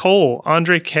Ashley Cole,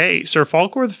 Andre K, Sir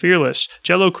Falkor the Fearless,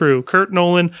 Jello Crew, Kurt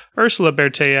Nolan, Ursula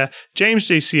Bertea, James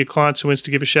J.C. Aclance, who wants to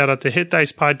give a shout out to Hit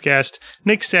Dice Podcast,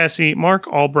 Nick Sassy, Mark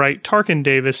Albright, Tarkin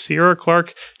Davis, Sierra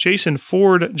Clark, Jason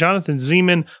Ford, Jonathan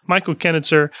Zeman, Michael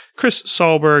Kennitzer, Chris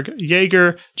Sahlberg,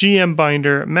 Jaeger, GM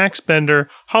Binder, Max Bender,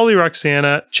 Holly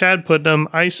Roxana, Chad Putnam,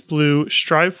 Ice Blue,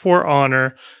 Strive for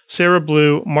Honor, Sarah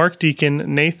Blue, Mark Deacon,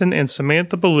 Nathan and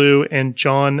Samantha Ballou, and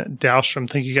John Dahlstrom.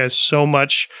 Thank you guys so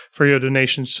much for your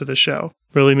donations to the show.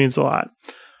 Really means a lot.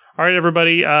 All right,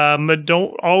 everybody.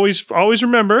 Don't always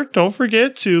remember. Don't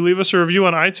forget to leave us a review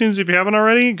on iTunes if you haven't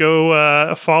already.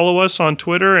 Go follow us on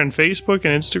Twitter and Facebook and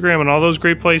Instagram and all those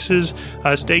great places.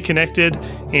 Stay connected,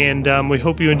 and we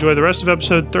hope you enjoy the rest of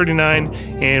episode 39.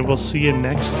 And we'll see you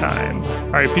next time.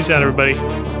 All right, peace out, everybody.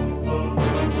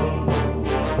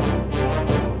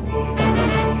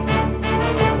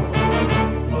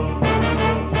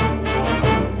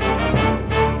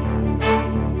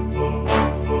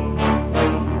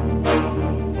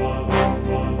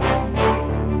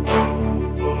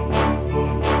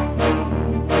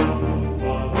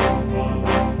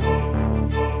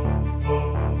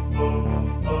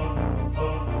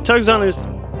 Tug's on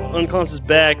Clance's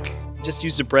back. Just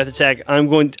used a breath attack. I'm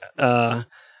going to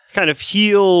kind of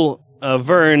heal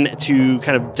Vern to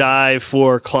kind of dive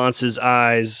for Clance's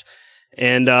eyes.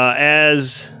 And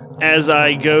as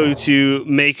I go to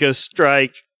make a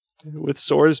strike with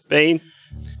Sora's Bane,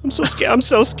 I'm so scared. I'm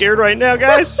so scared right now,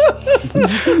 guys.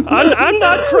 I'm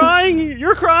not crying.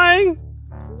 You're crying.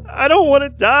 I don't want to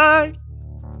die.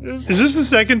 Is this the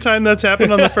second time that's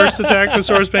happened on the first attack with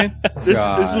Sora's Bane? This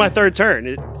is my third turn.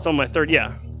 It's on my third,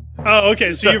 yeah. Oh,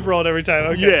 okay. So you've rolled every time.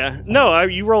 Okay. Yeah. No,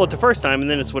 you roll it the first time, and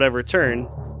then it's whatever turn.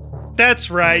 That's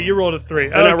right. You rolled a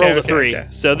 3. And I rolled a 3. Okay.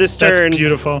 So this turn... That's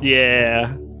beautiful.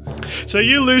 Yeah. So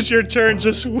you lose your turn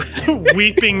just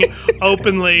weeping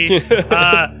openly,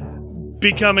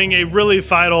 becoming a really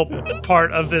vital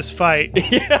part of this fight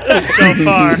so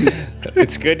far.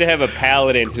 It's good to have a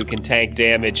paladin who can tank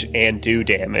damage and do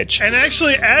damage. And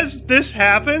actually, as this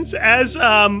happens, as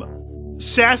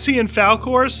Sassy and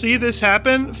Falcor see this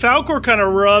happen, Falcor kind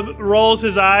of rolls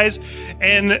his eyes,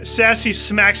 and Sassy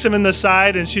smacks him in the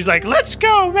side, and she's like, "Let's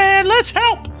go, man! Let's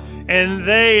help!" And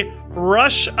they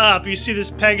rush up. You see this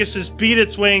Pegasus beat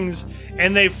its wings,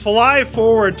 and they fly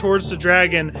forward towards the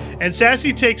dragon. And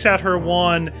Sassy takes out her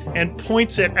wand and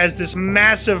points it as this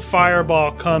massive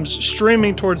fireball comes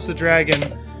streaming towards the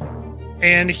dragon.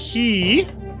 And he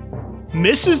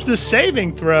misses the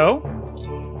saving throw.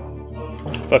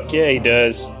 Fuck yeah, he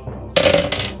does.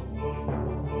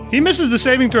 He misses the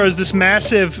saving throw as this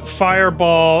massive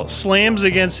fireball slams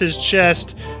against his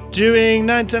chest, doing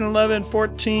 9, 10, 11,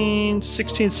 14,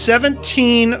 16,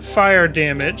 17 fire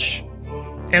damage.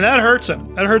 And that hurts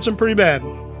him. That hurts him pretty bad.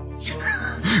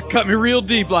 Cut me real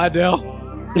deep,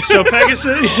 Lydell. So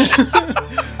Pegasus,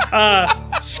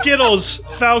 Skittles,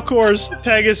 Falcor's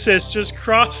Pegasus just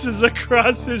crosses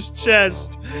across his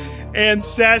chest, and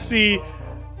Sassy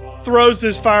throws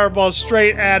this fireball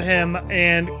straight at him,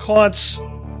 and Klontz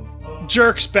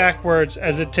jerks backwards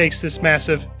as it takes this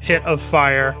massive hit of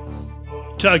fire.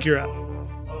 Tug, you're up.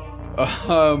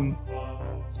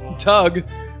 Tug,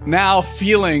 now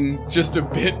feeling just a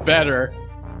bit better,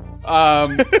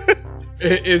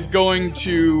 is going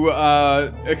to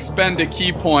expend a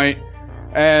key point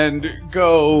and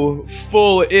go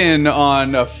full in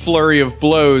on a flurry of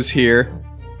blows here.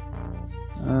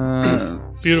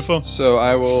 Beautiful. So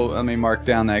let me mark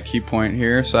down that key point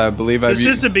here. So I believe This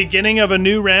is the beginning of a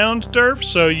new round, Durf,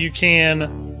 so you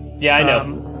can... Yeah, I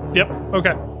know. Yep,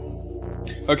 okay.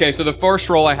 Okay, so the first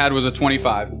roll I had was a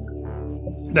 25.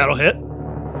 That'll hit.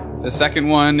 The second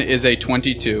one is a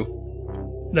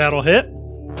 22. That'll hit.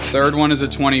 Third one is a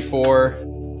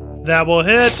 24. That will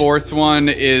hit. Fourth one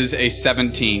is a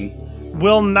 17.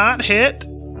 Will not hit.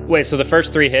 Wait, so the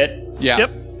first 3 hit? Yeah.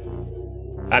 Yep.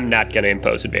 I'm not going to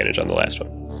impose advantage on the last one.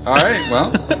 All right,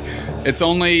 well, it's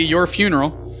only your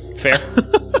funeral. Fair.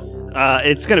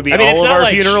 It's going to be I mean, all it's of not our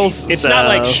like funerals. It's not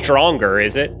like stronger,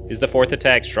 is it? Is the 4th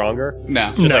attack stronger?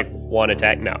 No. Just No. like 1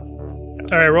 attack? No.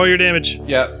 All right, roll your damage.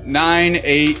 Yeah, 9,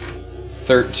 8,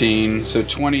 13, so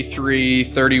 23,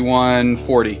 31,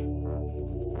 40.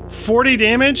 40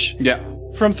 damage Yeah.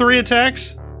 from 3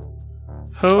 attacks?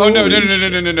 Oh, no. Yeah,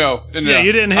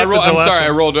 you didn't hit with the I'm last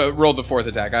sorry, one. I rolled the 4th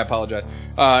attack. I apologize.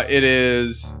 It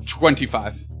is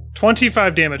 25.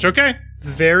 25 damage. Okay.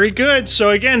 Very good.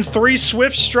 So again, 3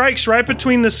 swift strikes right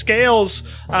between the scales.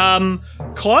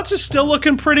 Klotz is still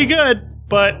looking pretty good,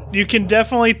 but you can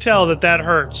definitely tell that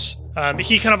hurts.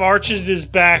 He kind of arches his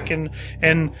back and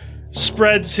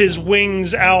spreads his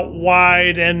wings out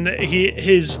wide, and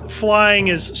his flying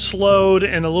is slowed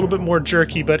and a little bit more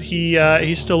jerky, but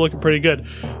he's still looking pretty good.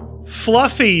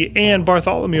 Fluffy and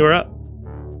Bartholomew are up.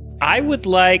 I would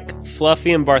like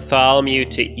Fluffy and Bartholomew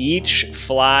to each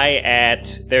fly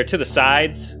they're to the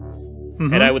sides,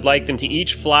 and I would like them to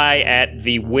each fly at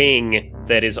the wing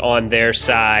that is on their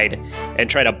side and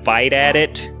try to bite at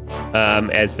it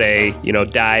as they,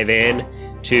 dive in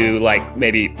to like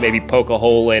maybe poke a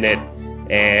hole in it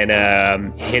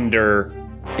and hinder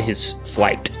his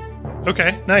flight.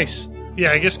 Okay, nice.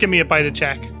 Yeah, I guess give me a bite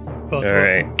attack. Both All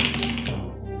right.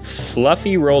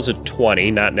 Fluffy rolls a 20,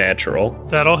 not natural.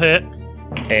 That'll hit.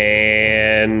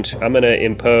 And I'm going to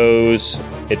impose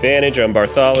advantage on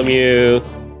Bartholomew,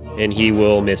 and he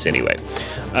will miss anyway.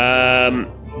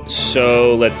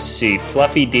 So let's see.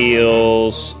 Fluffy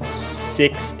deals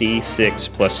 66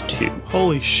 plus 2.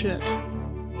 Holy shit.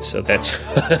 So that's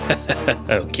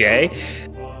okay.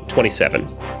 27.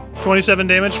 27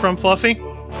 damage from Fluffy.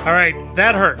 All right,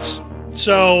 that hurts.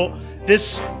 So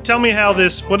tell me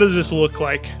what does this look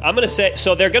like? I'm going to say,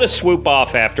 so they're going to swoop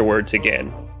off afterwards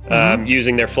again,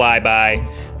 using their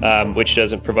flyby, which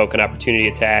doesn't provoke an opportunity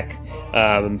attack,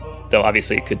 though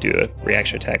obviously it could do a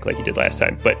reaction attack like you did last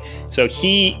time. But so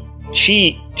she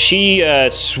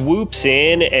swoops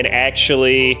in and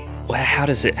actually, how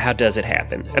does it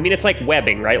happen? I mean, it's like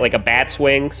webbing, right? Like a bat's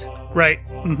wings. Right.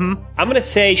 Mm-hmm. I'm going to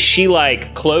say she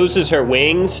closes her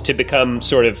wings to become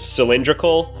sort of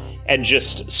cylindrical and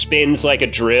just spins like a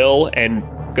drill and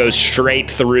goes straight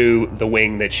through the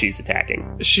wing that she's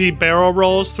attacking. She barrel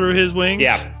rolls through his wings?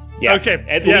 Yeah. Okay.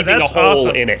 And yeah, leaving that's a hole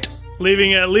awesome. in it.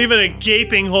 Leaving a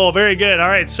gaping hole. Very good. All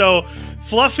right, so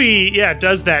Fluffy,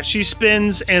 does that. She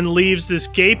spins and leaves this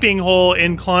gaping hole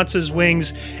in Klontz's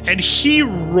wings, and he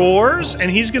roars,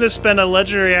 and he's going to spend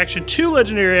two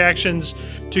legendary actions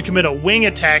to commit a wing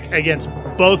attack against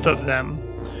both of them.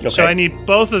 Okay. So I need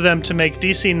both of them to make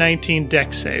DC 19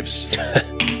 dex saves.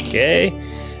 Okay.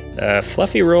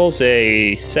 Fluffy rolls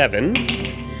a 7,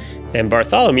 And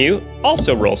Bartholomew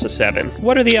also rolls a 7.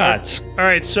 What are the odds? All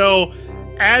right, so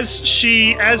as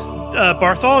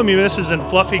Bartholomew misses and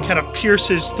Fluffy kind of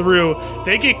pierces through,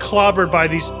 they get clobbered by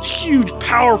these huge,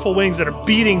 powerful wings that are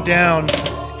beating down,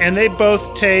 and they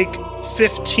both take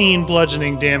 15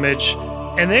 bludgeoning damage,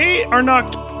 and they are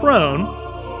knocked prone.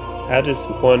 How does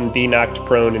one be knocked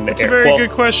prone in the That's air? a very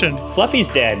good question. Fluffy's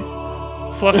dead.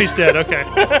 Fluffy's dead, okay.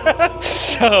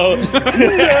 So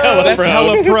That's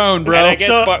hella prone, bro. And I guess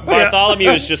So, Bartholomew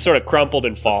is just sort of crumpled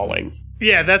and falling.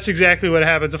 Yeah, that's exactly what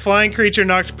happens. A flying creature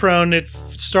knocked prone, it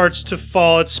starts to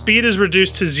fall. Its speed is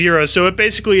reduced to 0, so it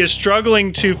basically is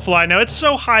struggling to fly. Now, it's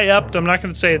so high up, I'm not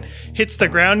going to say it hits the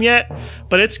ground yet,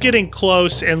 but it's getting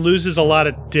close and loses a lot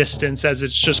of distance as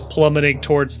it's just plummeting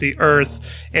towards the earth.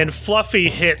 And Fluffy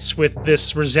hits with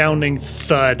this resounding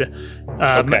thud,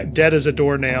 Okay. dead as a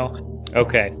doornail.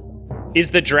 Okay.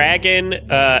 Is the dragon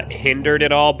hindered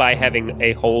at all by having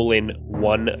a hole in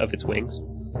one of its wings?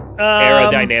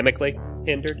 Aerodynamically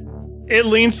hindered? It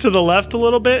leans to the left a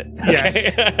little bit.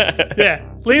 Yes. Yeah,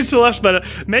 leans to the left, but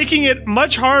making it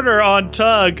much harder on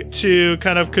Tug to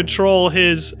kind of control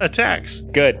his attacks.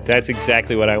 Good. That's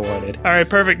exactly what I wanted. All right,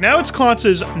 perfect. Now it's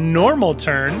Claunce's normal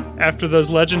turn after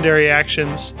those legendary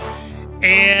actions.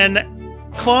 And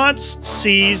Claunce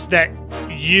sees that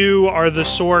you are the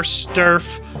source,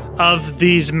 Durf, of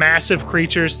these massive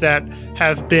creatures that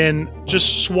have been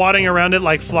just swatting around it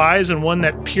like flies, and one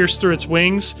that pierced through its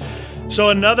wings. So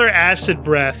another acid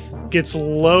breath gets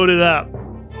loaded up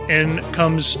and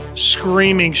comes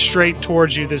screaming straight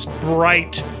towards you, this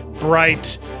bright,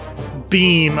 bright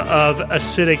beam of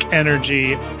acidic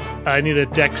energy. I need a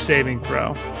dex saving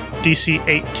throw. DC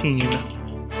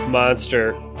 18.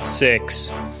 Monster 6.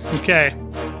 Okay.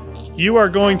 You are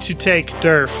going to take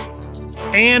Durf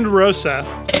and Rosa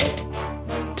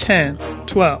 10,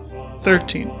 12,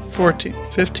 13,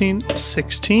 14, 15,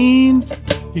 16.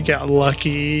 You got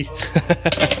lucky.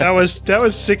 That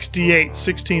was 68,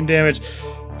 16 damage.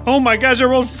 Oh my gosh, I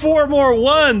rolled 4 more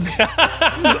ones. This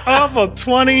is awful.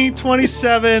 20,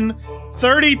 27,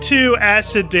 32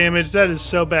 acid damage. That is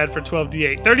so bad for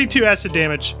 12d8. 32 acid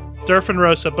damage. Durf and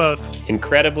Rosa both.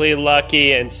 Incredibly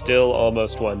lucky and still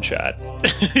almost one shot.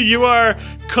 You are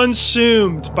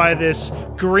consumed by this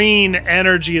green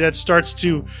energy that starts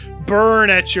to burn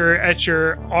at your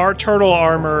turtle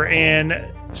armor, and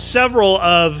several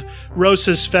of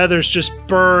Rosa's feathers just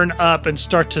burn up and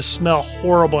start to smell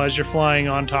horrible as you're flying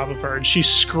on top of her, and she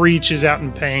screeches out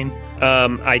in pain.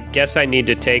 I guess I need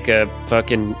to take a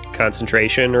fucking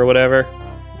concentration or whatever.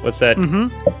 What's that?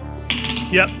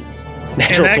 Yep.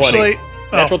 Natural and 20. actually,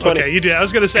 Natural 20. Okay, you do. I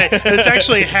was going to say, it's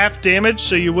actually half damage,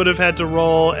 so you would have had to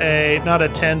roll not a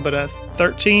 10, but a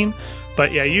 13.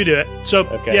 But yeah, you do it. So,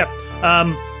 Okay.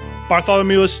 yeah.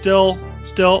 Bartholomew is still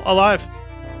alive.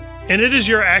 And it is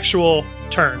your actual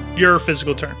turn, your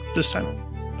physical turn this time.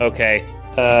 Okay.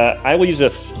 I will use a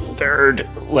 3rd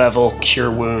level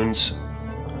Cure Wounds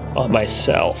on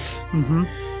myself.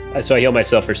 So I heal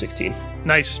myself for 16.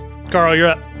 Nice. Carl, you're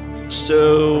up.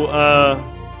 So,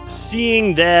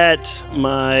 seeing that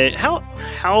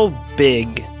how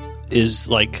big is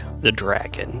like the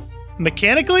dragon?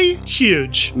 Mechanically,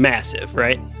 huge. Massive,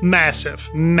 right? Massive.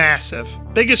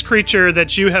 Biggest creature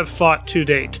that you have fought to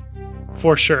date,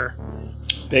 for sure.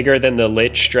 Bigger than the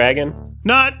Lich Dragon?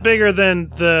 Not bigger than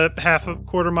the half a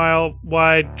quarter mile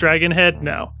wide dragon head,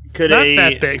 no. Not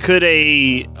that big. Could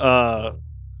a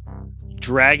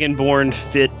dragonborn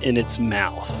fit in its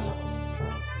mouth?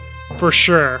 For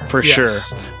sure. For Yes.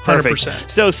 sure. Perfect.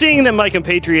 100%. So, seeing that my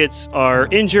compatriots are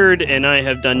injured and I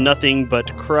have done nothing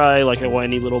but cry like a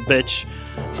whiny little bitch,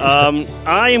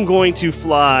 I am going to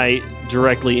fly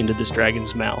directly into this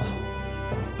dragon's mouth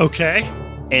Okay.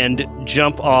 and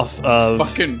jump off of...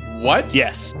 Fucking what?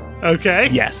 Yes. Okay.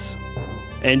 Yes.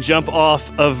 And jump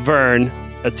off of Vern,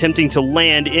 attempting to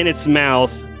land in its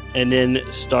mouth, and then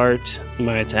start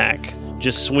my attack.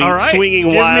 Just All right. swinging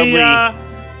Give wildly. Me,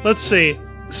 let's see.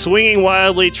 Swinging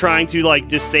wildly, trying to like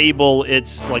disable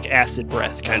its like acid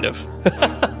breath, kind of.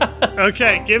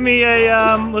 Okay, give me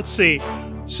a let's see.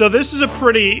 So this is a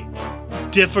pretty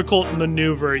difficult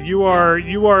maneuver. You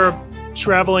are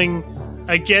traveling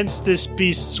against this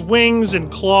beast's wings and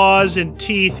claws and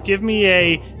teeth. Give me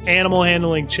a animal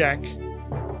handling check.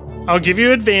 I'll give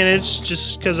you advantage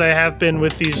just because I have been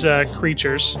with these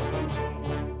creatures.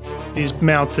 These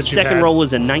mounts that you Second had. roll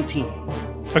was a 19.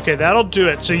 Okay, that'll do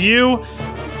it. So you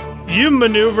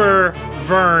maneuver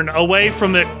Vern away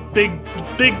from the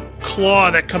big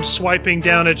claw that comes swiping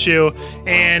down at you,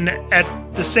 and at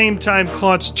the same time,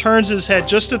 Claunce turns his head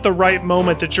just at the right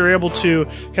moment that you're able to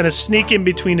kind of sneak in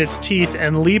between its teeth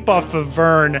and leap off of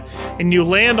Vern, and you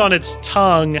land on its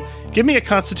tongue. Give me a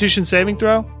Constitution saving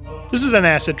throw. This is an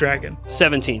acid dragon.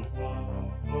 17.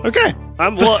 Okay.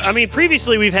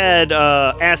 Previously we've had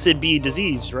acid bee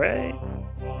disease, right?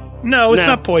 No, it's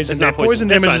not poison. It's not poison. Poison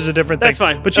That's damage fine. is a different thing. That's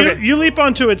fine. But Okay. you leap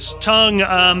onto its tongue,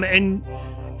 and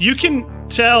you can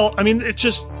tell. I mean, it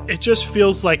just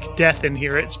feels like death in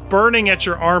here. It's burning at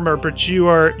your armor, but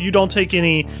you don't take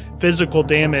any physical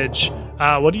damage.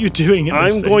 What are you doing?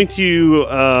 I'm going to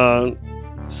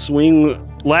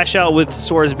lash out with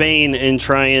Sora's Bane and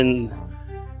try and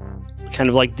kind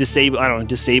of like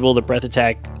disable the breath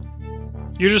attack.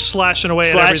 You're just slashing away.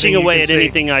 Slashing away at at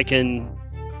anything I can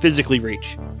physically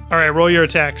reach. All right, roll your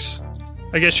attacks.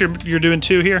 I guess you're doing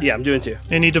 2 here. Yeah, I'm doing 2.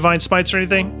 Any divine smites or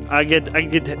anything? I get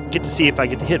to see if I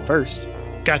get to hit first.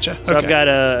 Gotcha. So okay. I've got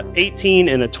a 18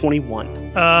 and a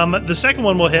 21. The second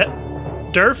one will hit.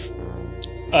 Durf.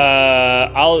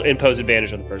 I'll impose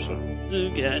advantage on the first one. Oh,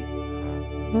 God.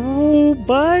 Oh,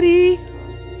 buddy.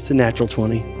 It's a natural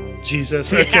 20.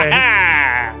 Jesus. Okay.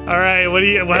 All right. What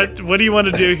do you want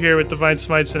to do here with divine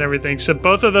smites and everything? So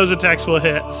both of those attacks will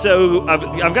hit. So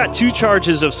I've got 2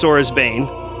 charges of Sora's Bane.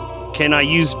 Can I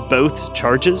use both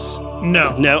charges?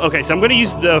 No. No. Okay. So I'm going to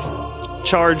use the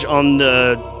charge on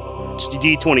the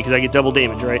D20 because I get double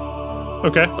damage, right?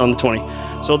 Okay. On the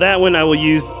 20. So that one I will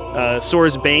use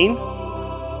Sora's Bane,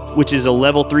 which is a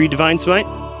level 3 divine smite.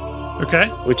 Okay.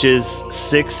 Which is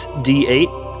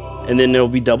 6d8, and then it'll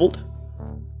be doubled.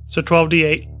 So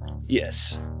 12d8.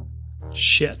 Yes.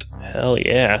 Shit. Hell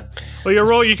yeah.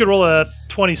 Well, you could roll a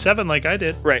 27 like I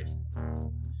did. Right.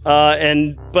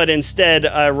 But instead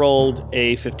I rolled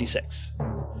a 56.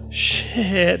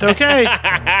 Shit. Okay.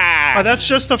 That's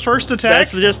just the first attack?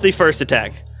 That's just the first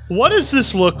attack. What does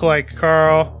this look like,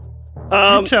 Carl?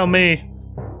 You tell me.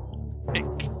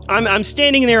 I'm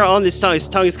standing there on this tongue. His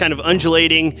tongue is kind of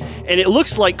undulating, and it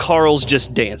looks like Carl's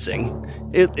just dancing.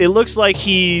 It looks like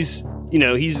he's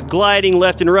gliding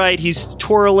left and right. He's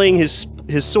twirling. His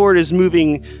sword is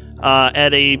moving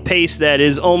at a pace that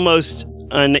is almost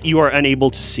you are unable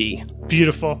to see.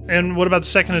 Beautiful. And what about the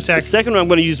second attack? The second one, I'm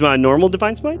going to use my normal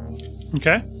divine smite.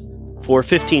 Okay. For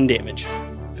 15 damage.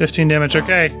 15 damage.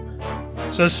 Okay.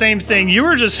 So same thing. You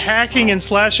were just hacking and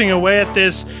slashing away at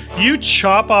this. You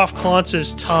chop off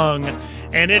Claunce's tongue,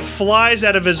 and it flies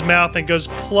out of his mouth and goes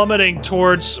plummeting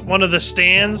towards one of the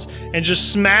stands and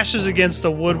just smashes against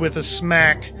the wood with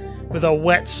a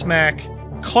wet smack.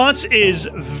 Claunce is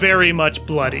very much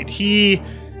bloodied.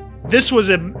 This was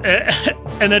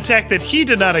an attack that he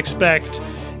did not expect,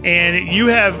 and you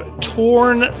have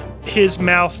torn his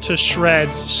mouth to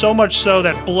shreds, so much so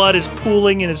that blood is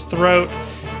pooling in his throat.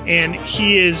 And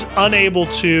he is unable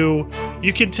to,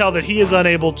 you can tell that he is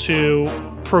unable to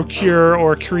procure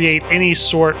or create any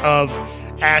sort of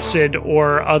acid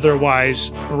or otherwise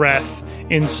breath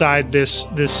inside this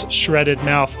shredded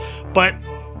mouth. But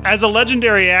as a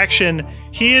legendary action,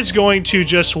 he is going to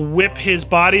just whip his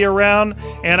body around,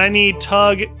 and I need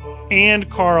Tug and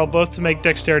Carl both to make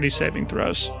dexterity saving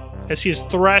throws as he is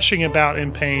thrashing about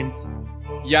in pain.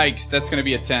 Yikes, that's going to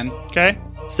be a 10. Okay?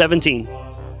 17.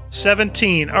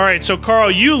 17. All right, so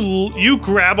Carl, you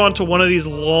grab onto one of these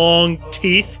long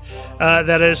teeth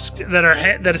that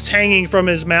is hanging from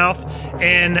his mouth,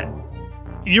 and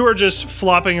you are just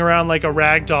flopping around like a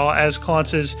rag doll as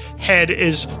Claunce's head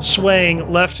is swaying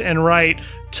left and right.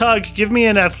 Tug, give me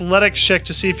an athletics check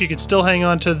to see if you can still hang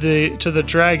on to the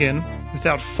dragon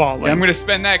without falling. Yeah, I'm going to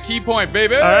spend that key point,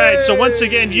 baby. All right, so once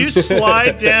again, you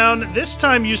slide down. This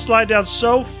time you slide down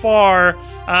so far.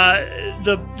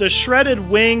 The shredded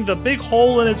wing, the big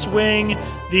hole in its wing,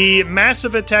 the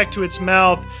massive attack to its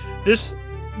mouth. This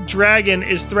dragon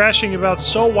is thrashing about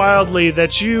so wildly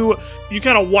that you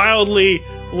kind of wildly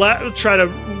try to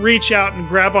reach out and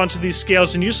grab onto these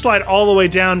scales, and you slide all the way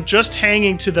down, just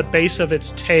hanging to the base of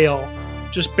its tail,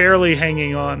 just barely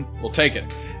hanging on. We'll take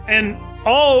it. And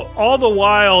all the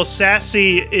while,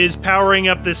 Sassy is powering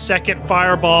up this second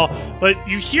fireball, but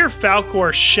you hear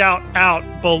Falcor shout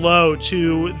out below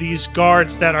to these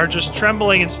guards that are just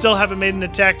trembling and still haven't made an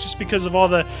attack just because of all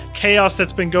the chaos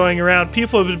that's been going around.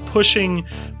 People have been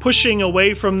pushing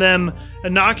away from them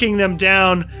and knocking them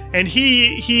down, and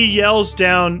he yells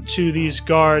down to these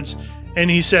guards, and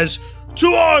he says,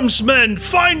 "To arms, men!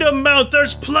 Find a mount!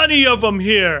 There's plenty of them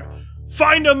here!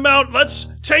 Find a mount! Let's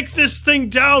take this thing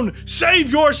down!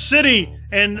 Save your city!"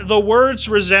 And the words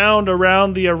resound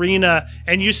around the arena,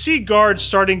 and you see guards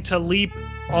starting to leap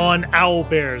on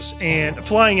owlbears and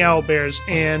flying owlbears,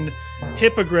 and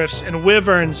hippogriffs and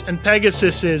wyverns and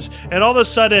pegasuses, and all of a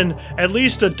sudden, at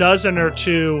least a dozen or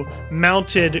two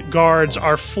mounted guards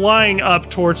are flying up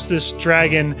towards this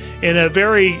dragon in a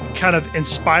very kind of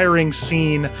inspiring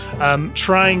scene,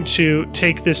 trying to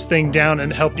take this thing down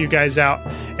and help you guys out.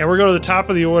 And we're going to the top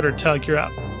of the order. Tug, you're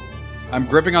up. I'm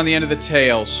gripping on the end of the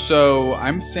tail, so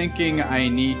I'm thinking I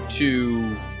need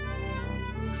to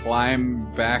climb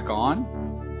back on?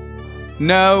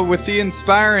 No, with the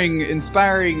inspiring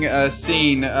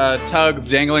scene, Tug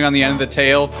dangling on the end of the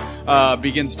tail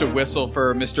begins to whistle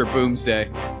for Mr. Boomsday.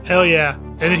 Hell yeah.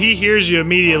 And he hears you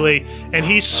immediately, and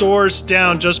he soars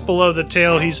down just below the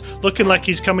tail. He's looking like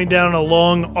he's coming down a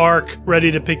long arc,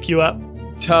 ready to pick you up.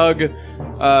 Tug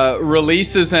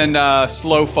releases and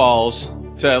slow falls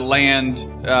to land,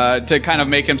 to kind of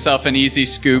make himself an easy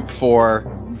scoop for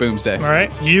Boomsday. All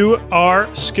right, you are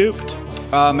scooped.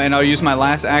 And I'll use my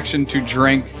last action to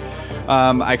drink.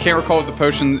 I can't recall what the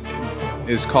potion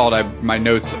is called. My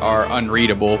notes are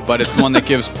unreadable, but it's the one that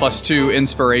gives +2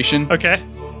 inspiration. Okay.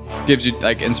 Gives you,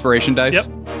 like, inspiration dice.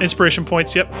 Yep. Inspiration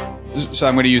points, yep. So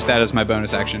I'm going to use that as my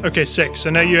bonus action. Okay, 6. So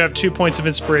now you have 2 points of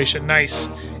inspiration. Nice.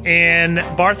 And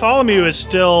Bartholomew is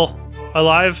still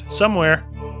alive somewhere.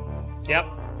 Yep.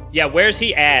 Yeah, where's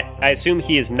he at? I assume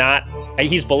he is not...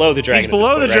 He's below the dragon. He's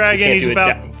below the dragon. So he's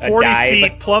about 40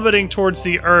 feet, plummeting towards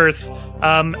the earth.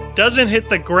 Doesn't hit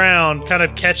the ground, kind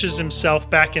of catches himself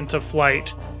back into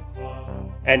flight.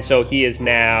 And so he is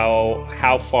now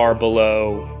how far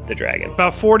below the dragon?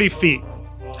 About 40 feet.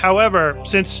 However,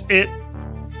 since it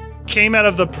came out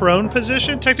of the prone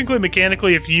position, technically,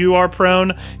 mechanically, if you are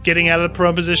prone, getting out of the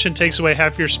prone position takes away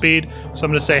half your speed. So I'm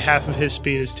going to say half of his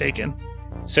speed is taken.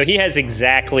 So he has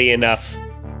exactly enough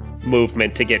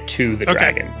movement to get to the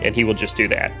dragon, and he will just do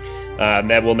that.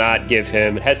 That will not give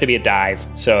him... It has to be a dive,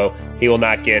 so he will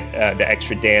not get the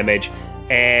extra damage.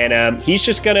 And he's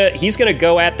just gonna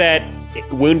go at that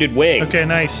wounded wing. Okay,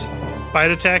 nice.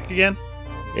 Bite attack again?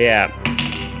 Yeah.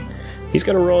 He's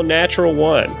gonna roll a natural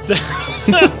 1.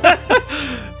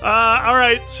 All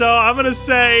right, so I'm gonna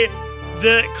say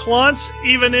that Klontz,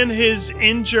 even in his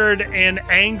injured and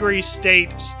angry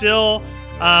state, still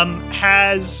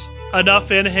has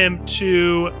enough in him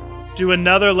to do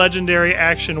another legendary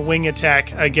action wing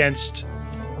attack against.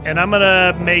 And I'm going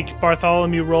to make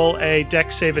Bartholomew roll a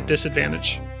dex save at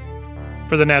disadvantage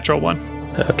for the natural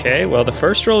 1. Okay, well, the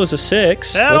first roll is a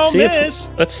 6. That'll miss.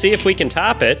 Let's see if we can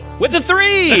top it with the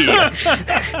 3!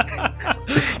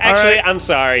 Actually, right. I'm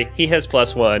sorry. He has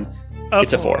 +1.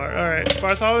 It's a 4. All right.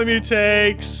 Bartholomew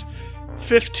takes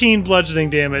 15 bludgeoning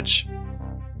damage.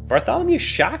 Bartholomew,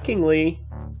 shockingly,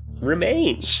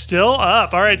 remains. Still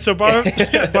up. All right, so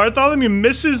Bartholomew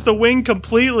misses the wing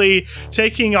completely,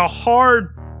 taking a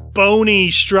hard,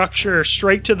 bony structure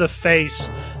straight to the face,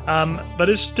 but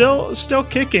is still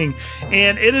kicking.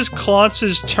 And it is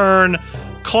Klontz's turn.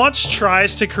 Klontz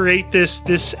tries to create this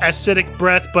acidic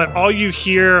breath, but all you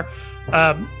hear,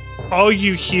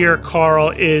 Carl,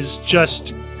 is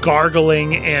just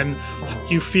gargling, and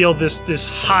you feel this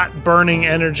hot burning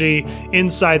energy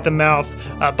inside the mouth,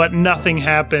 but nothing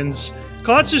happens.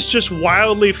 Klontz is just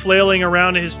wildly flailing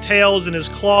around his tails and his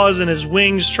claws and his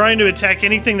wings, trying to attack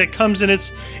anything that comes in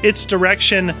its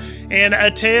direction. And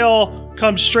a tail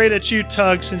comes straight at you,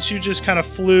 Tug, since you just kind of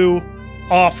flew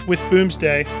off with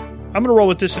Boomsday. I'm going to roll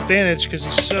with disadvantage because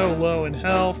he's so low in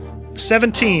health.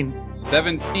 17.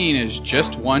 17 is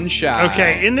just one shot.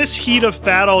 Okay, in this heat of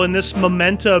battle, in this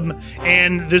momentum,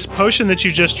 and this potion that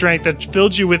you just drank that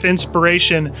filled you with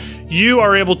inspiration, you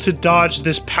are able to dodge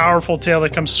this powerful tail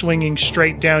that comes swinging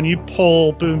straight down. You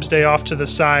pull Boomsday off to the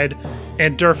side,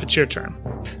 and Durf, it's your turn.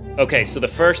 Okay, so the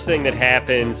first thing that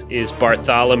happens is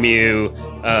Bartholomew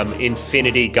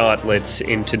infinity gauntlets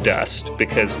into dust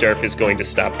because Durf is going to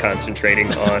stop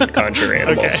concentrating on conjure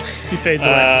animals. Okay, he fades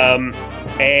away.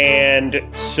 And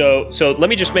so let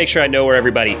me just make sure I know where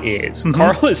everybody is. Mm-hmm.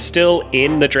 Carl is still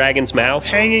in the dragon's mouth,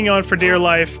 hanging on for dear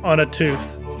life on a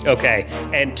tooth. Okay,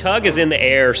 and Tug is in the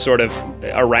air, sort of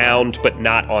around, but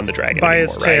not on the dragon by anymore,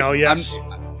 its tail. right? Yes.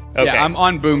 Okay. Yeah, I'm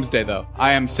on Boomsday, though.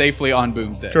 I am safely on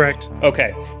Boomsday. Correct.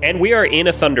 Okay. And we are in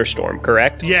a thunderstorm,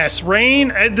 correct? Yes.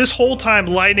 Rain. This whole time,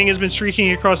 lightning has been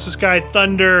streaking across the sky.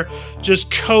 Thunder. Just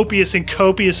copious and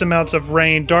copious amounts of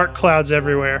rain. Dark clouds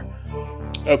everywhere.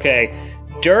 Okay.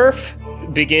 Durf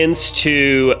begins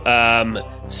to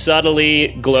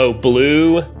subtly glow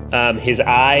blue. His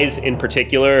eyes, in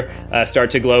particular,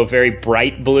 start to glow very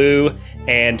bright blue,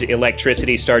 and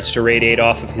electricity starts to radiate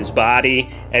off of his body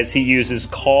as he uses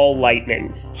Call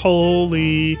Lightning.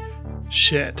 Holy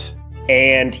shit.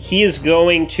 And he is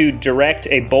going to direct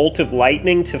a bolt of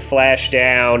lightning to flash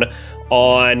down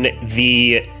on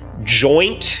the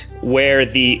joint where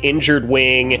the injured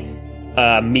wing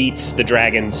meets the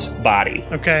dragon's body.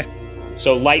 Okay.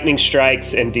 So lightning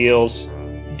strikes and deals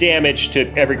damage to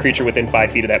every creature within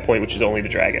 5 feet of that point, which is only the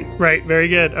dragon. Right, very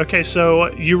good. Okay,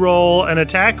 so you roll an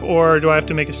attack, or do I have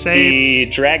to make a save? The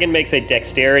dragon makes a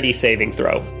dexterity saving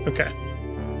throw. Okay.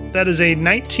 That is a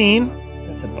 19.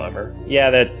 That's a bummer. Yeah,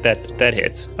 that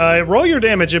hits. Roll your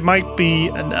damage. It might be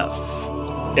enough.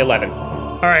 11.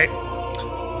 All right.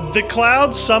 The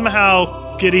clouds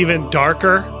somehow get even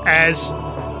darker as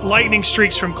lightning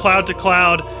streaks from cloud to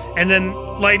cloud, and then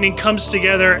lightning comes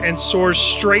together and soars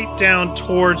straight down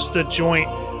towards the joint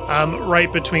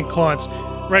right between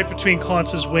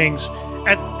Clonce's wings.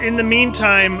 In the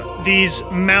meantime, these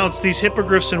mounts, these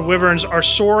hippogriffs and wyverns, are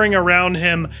soaring around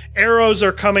him. Arrows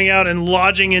are coming out and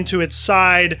lodging into its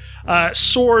side.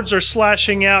 Swords are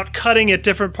slashing out, cutting at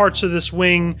different parts of this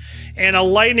wing. And a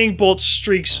lightning bolt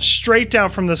streaks straight down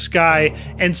from the sky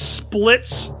and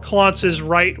splits Clonce's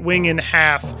right wing in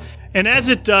half. And as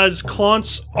it does,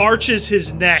 Clonce arches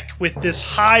his neck with this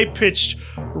high-pitched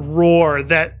roar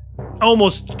that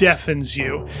almost deafens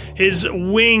you. His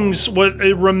wings, what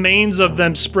remains of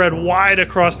them, spread wide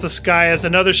across the sky as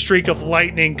another streak of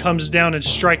lightning comes down and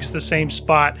strikes the same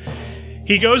spot.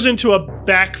 He goes into a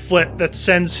backflip that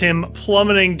sends him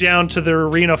plummeting down to the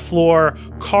arena floor,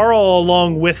 Carl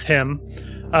along with him.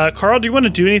 Carl, do you want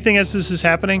to do anything as this is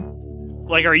happening?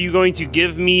 Like, are you going to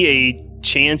give me a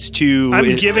chance to...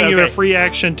 I'm giving you a free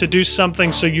action to do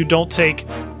something so you don't take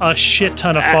a shit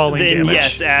ton of falling damage.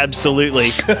 Yes,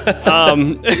 absolutely.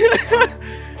 Kind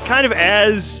of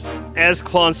as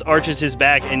Clonce arches his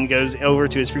back and goes over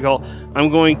to his free call, I'm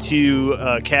going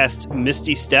to cast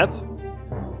Misty Step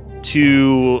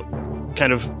to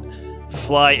kind of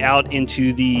fly out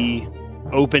into the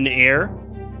open air.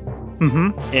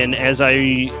 Mm-hmm. And as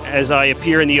I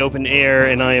appear in the open air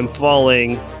and I am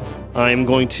falling, I'm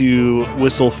going to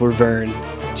whistle for Vern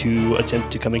to attempt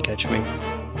to come and catch me.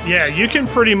 Yeah, you can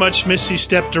pretty much Misty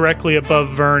Step directly above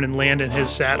Vern and land in his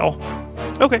saddle.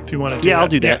 Okay. If you want to do that. Yeah, I'll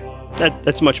do that.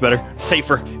 That's much better.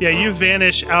 Safer. Yeah, you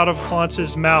vanish out of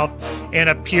Clonce's mouth and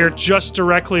appear just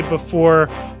directly before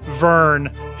Vern,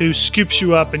 who scoops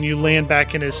you up and you land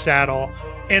back in his saddle.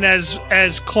 And as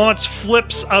Clonce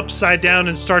flips upside down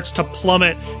and starts to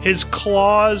plummet, his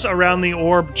claws around the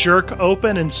orb jerk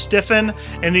open and stiffen,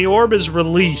 and the orb is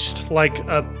released like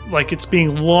it's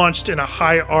being launched in a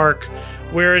high arc,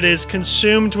 where it is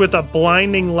consumed with a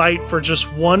blinding light for just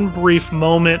one brief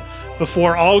moment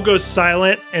before all goes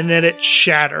silent, and then it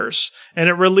shatters. And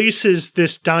it releases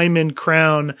this diamond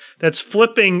crown that's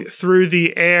flipping through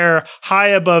the air high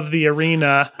above the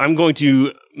arena. I'm going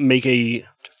to make a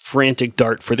frantic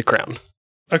dart for the crown.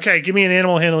 Okay, give me an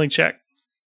animal handling check.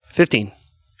 15.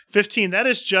 15, that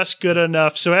is just good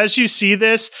enough. So as you see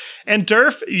this, and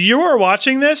Durf, you are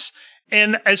watching this,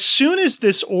 and as soon as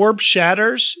this orb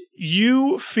shatters,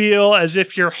 you feel as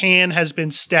if your hand has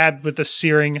been stabbed with a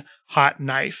searing hot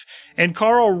knife. And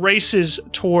Carl races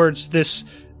towards this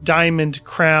diamond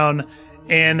crown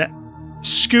and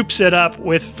scoops it up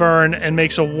with Vern and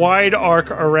makes a wide arc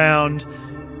around.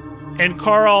 And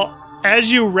Carl,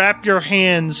 as you wrap your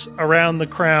hands around the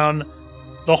crown,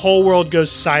 the whole world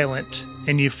goes silent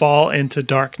and you fall into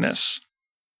darkness.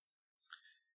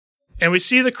 And we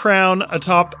see the crown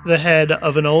atop the head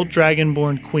of an old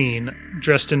dragonborn queen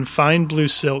dressed in fine blue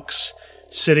silks,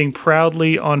 sitting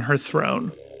proudly on her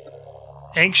throne.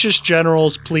 Anxious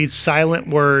generals plead silent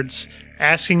words,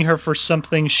 asking her for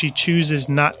something she chooses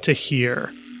not to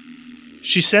hear.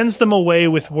 She sends them away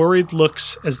with worried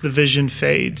looks as the vision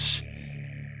fades.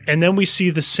 And then we see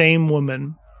the same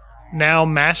woman, now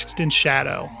masked in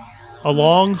shadow, a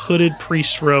long hooded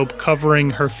priest robe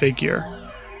covering her figure.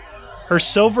 Her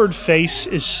silvered face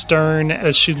is stern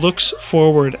as she looks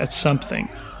forward at something,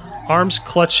 arms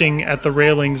clutching at the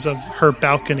railings of her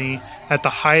balcony at the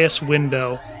highest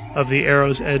window of the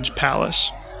Arrow's Edge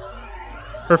Palace.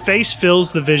 Her face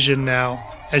fills the vision now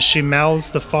as she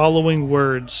mouths the following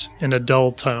words in a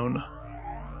dull tone.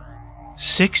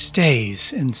 6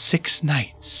 days and 6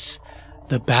 nights,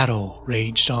 the battle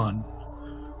raged on.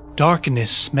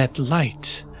 Darkness met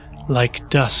light, like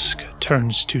dusk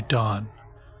turns to dawn.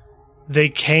 They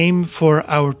came for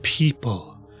our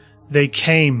people, they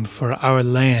came for our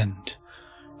land,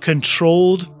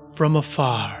 controlled from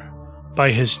afar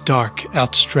by his dark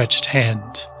outstretched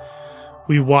hand.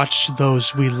 We watched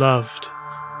those we loved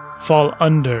fall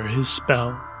under his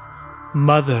spell.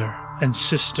 Mother and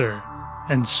sister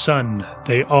and son,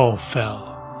 they all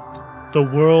fell. The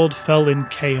world fell in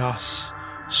chaos,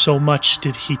 so much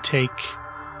did he take.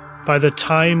 By the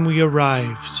time we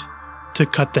arrived to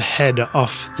cut the head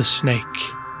off the snake,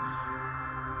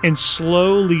 and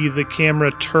slowly the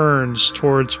camera turns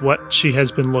towards what she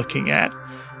has been looking at.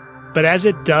 But as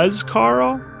it does,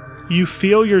 Carl, you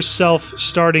feel yourself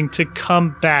starting to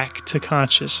come back to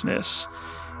consciousness.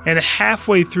 And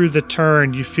halfway through the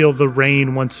turn, you feel the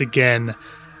rain once again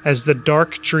as the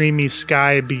dark, dreamy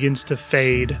sky begins to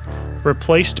fade,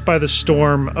 replaced by the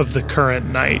storm of the current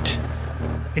night.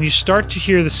 And you start to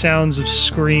hear the sounds of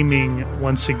screaming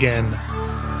once again.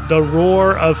 The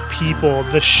roar of people,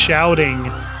 the shouting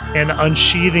and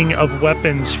unsheathing of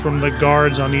weapons from the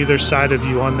guards on either side of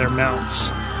you on their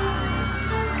mounts.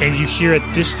 And you hear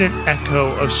a distant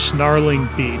echo of snarling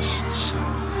beasts.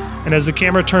 And as the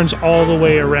camera turns all the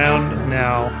way around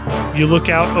now, you look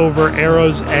out over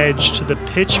Arrow's Edge to the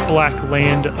pitch-black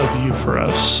land of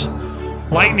Euphoros.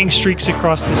 Lightning streaks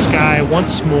across the sky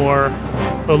once more,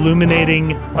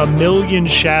 illuminating a million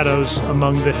shadows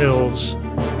among the hills,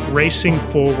 racing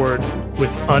forward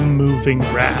with unmoving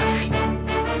wrath.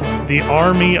 The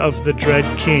army of the Dread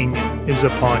King is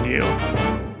upon you,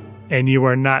 and you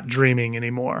are not dreaming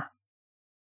anymore.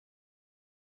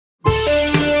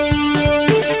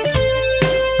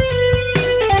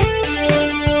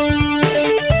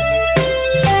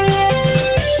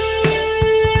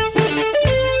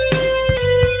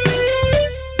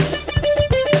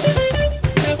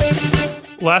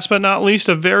 Last but not least,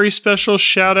 a very special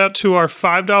shout out to our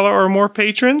 $5 or more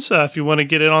patrons. If you want to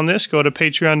get in on this, go to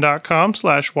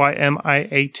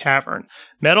patreon.com/YMIA Tavern.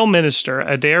 Metal Minister,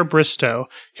 Adair Bristow,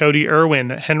 Cody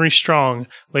Irwin, Henry Strong,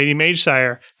 Lady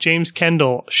Magesire, James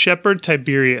Kendall, Shepard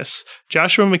Tiberius,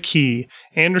 Joshua McKee,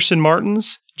 Anderson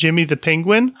Martins, Jimmy the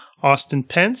Penguin, Austin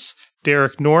Pence,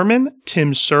 Derek Norman,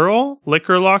 Tim Searle,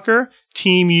 Liquor Locker,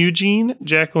 Team Eugene,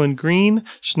 Jacqueline Green,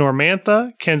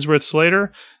 Snormantha, Kensworth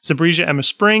Slater, Zabresia Emma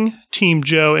Spring, Team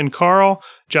Joe and Carl,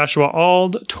 Joshua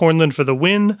Ald, Tornland for the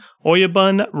Win,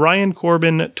 Oyabun, Ryan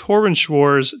Corbin, Torben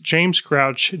Schwarz, James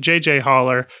Crouch, JJ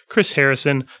Holler, Chris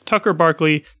Harrison, Tucker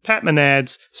Barkley, Pat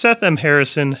Manads, Seth M.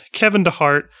 Harrison, Kevin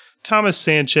DeHart, Thomas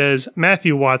Sanchez,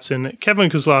 Matthew Watson, Kevin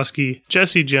Kozlowski,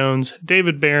 Jesse Jones,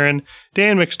 David Barron,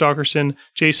 Dan McStalkerson,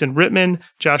 Jason Rittman,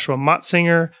 Joshua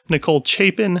Mottsinger, Nicole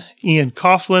Chapin, Ian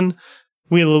Coughlin,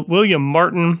 William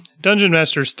Martin, Dungeon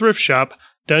Masters Thrift Shop,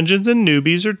 Dungeons and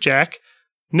Newbies or Jack,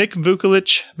 Nick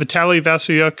Vukolich, Vitaly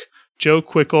Vasilyuk, Joe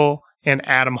Quickle, and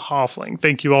Adam Hoffling.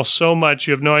 Thank you all so much.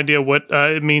 You have no idea what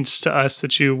it means to us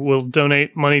that you will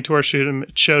donate money to our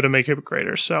show to make it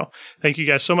greater. So thank you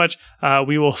guys so much.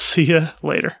 We will see you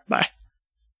later. Bye.